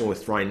obsession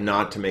with trying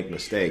not to make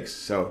mistakes.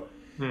 So,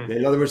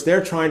 in other words,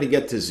 they're trying to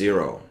get to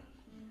zero.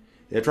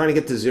 They're trying to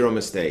get to zero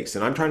mistakes,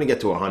 and I'm trying to get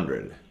to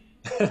 100.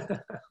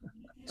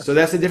 So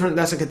that's like a different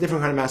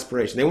kind of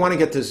aspiration. They want to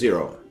get to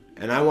zero,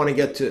 and I want to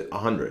get to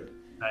 100.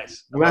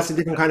 Nice. Well, that's a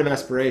different kind of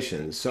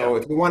aspiration. So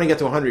if you want to get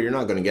to 100, you're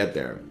not going to get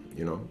there.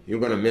 You know, you're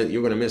going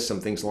to miss some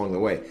things along the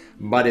way.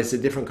 But it's a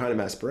different kind of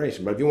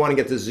aspiration. But if you want to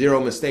get to zero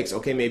mistakes,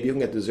 okay, maybe you can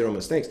get to zero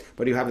mistakes,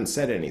 but you haven't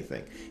said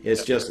anything.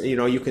 It's just,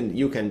 you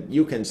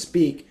can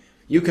speak,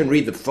 you can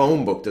read the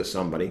phone book to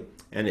somebody,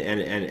 and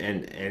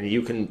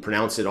you can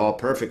pronounce it all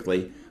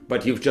perfectly,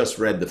 but you've just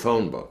read the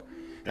phone book.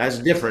 That's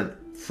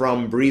different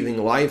from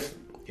breathing life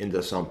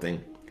into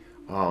something.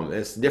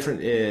 It's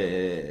different.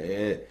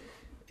 A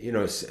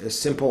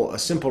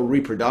simple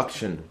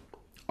reproduction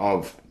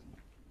of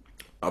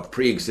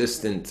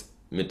pre-existent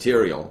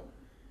material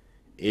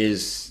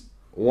is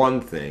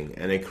one thing,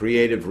 and a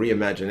creative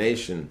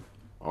reimagination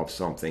of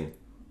something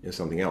is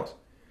something else.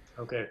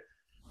 Okay.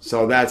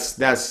 So that's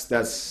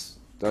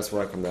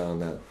where I come down on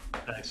that.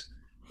 Nice.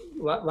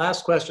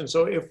 Last question.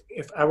 So if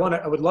I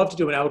would love to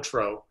do an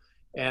outro,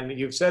 and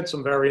you've said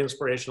some very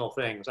inspirational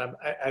things.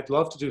 I'd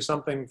love to do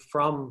something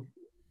from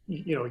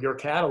your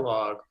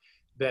catalog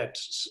that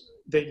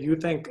you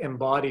think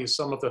embodies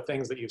some of the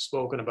things that you've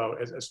spoken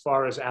about as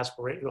far as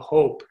aspiration,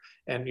 hope,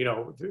 and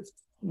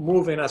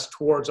moving us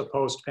towards a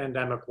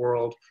post-pandemic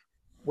world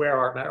where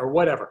art or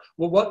whatever.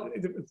 Well,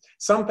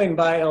 something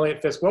by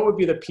Elliot Fisk. What would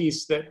be the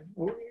piece that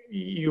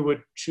you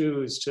would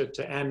choose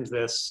to end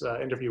this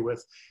interview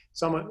with?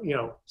 Someone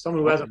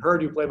who hasn't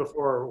heard you play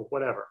before or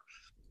whatever.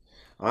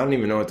 I don't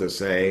even know what to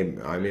say.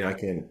 I mean, I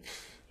can.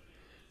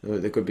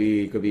 There could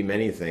be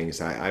many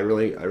things. I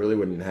really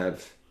wouldn't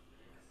have.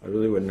 I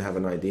really wouldn't have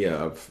an idea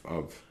of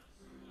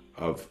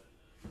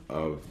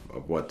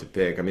what to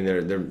pick. I mean,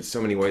 there are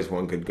so many ways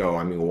one could go.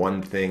 I mean,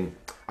 one thing.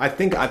 I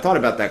thought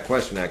about that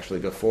question actually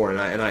before, and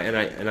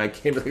I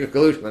came to the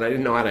conclusion that I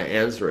didn't know how to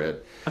answer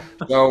it.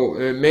 So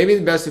maybe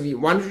the best of you.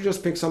 Why don't you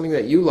just pick something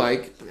that you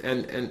like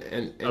and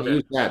Okay.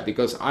 use that?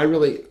 Because I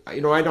really, I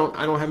don't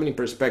have any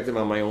perspective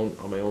on my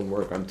own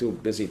work. I'm too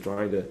busy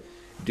trying to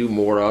do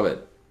more of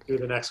it. Do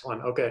the next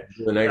one. Okay.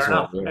 Do the Fair next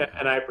one. enough.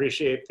 And I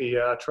appreciate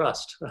the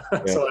trust.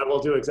 Yeah. So I will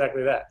do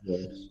exactly that.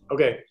 Yeah.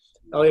 Okay.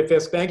 Elliot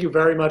Fisk, thank you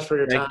very much for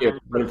your time. Thank you.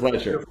 It's been a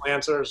pleasure. Beautiful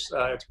answers.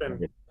 It's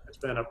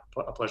been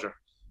a pleasure.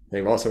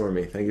 Thank you also for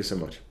me. Thank you so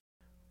much.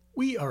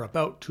 We are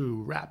about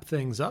to wrap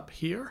things up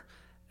here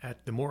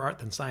at the More Art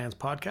Than Science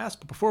podcast.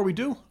 But before we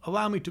do,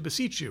 allow me to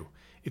beseech you.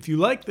 If you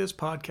like this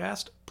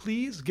podcast,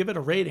 please give it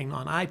a rating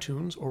on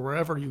iTunes or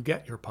wherever you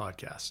get your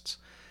podcasts.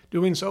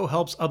 Doing so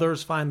helps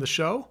others find the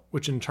show,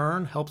 which in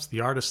turn helps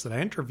the artists that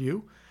I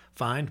interview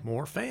find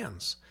more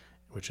fans,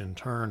 which in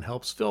turn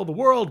helps fill the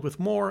world with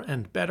more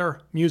and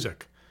better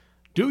music.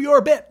 Do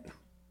your bit!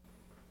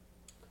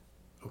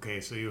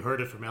 Okay, so you heard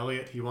it from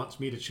Elliot. He wants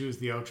me to choose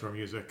the outro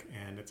music,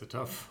 and it's a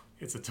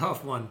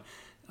tough one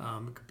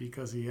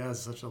because he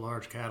has such a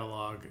large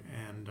catalog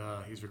and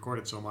he's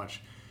recorded so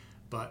much.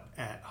 But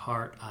at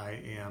heart,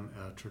 I am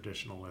a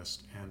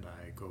traditionalist, and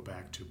I go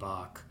back to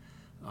Bach.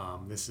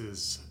 This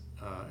is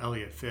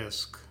Elliot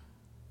Fisk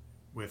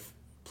with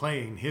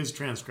playing his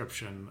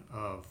transcription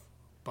of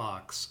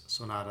Bach's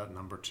Sonata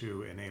No.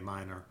 2 in A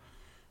minor,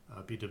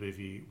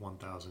 BWV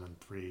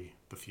 1003,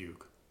 the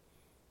Fugue.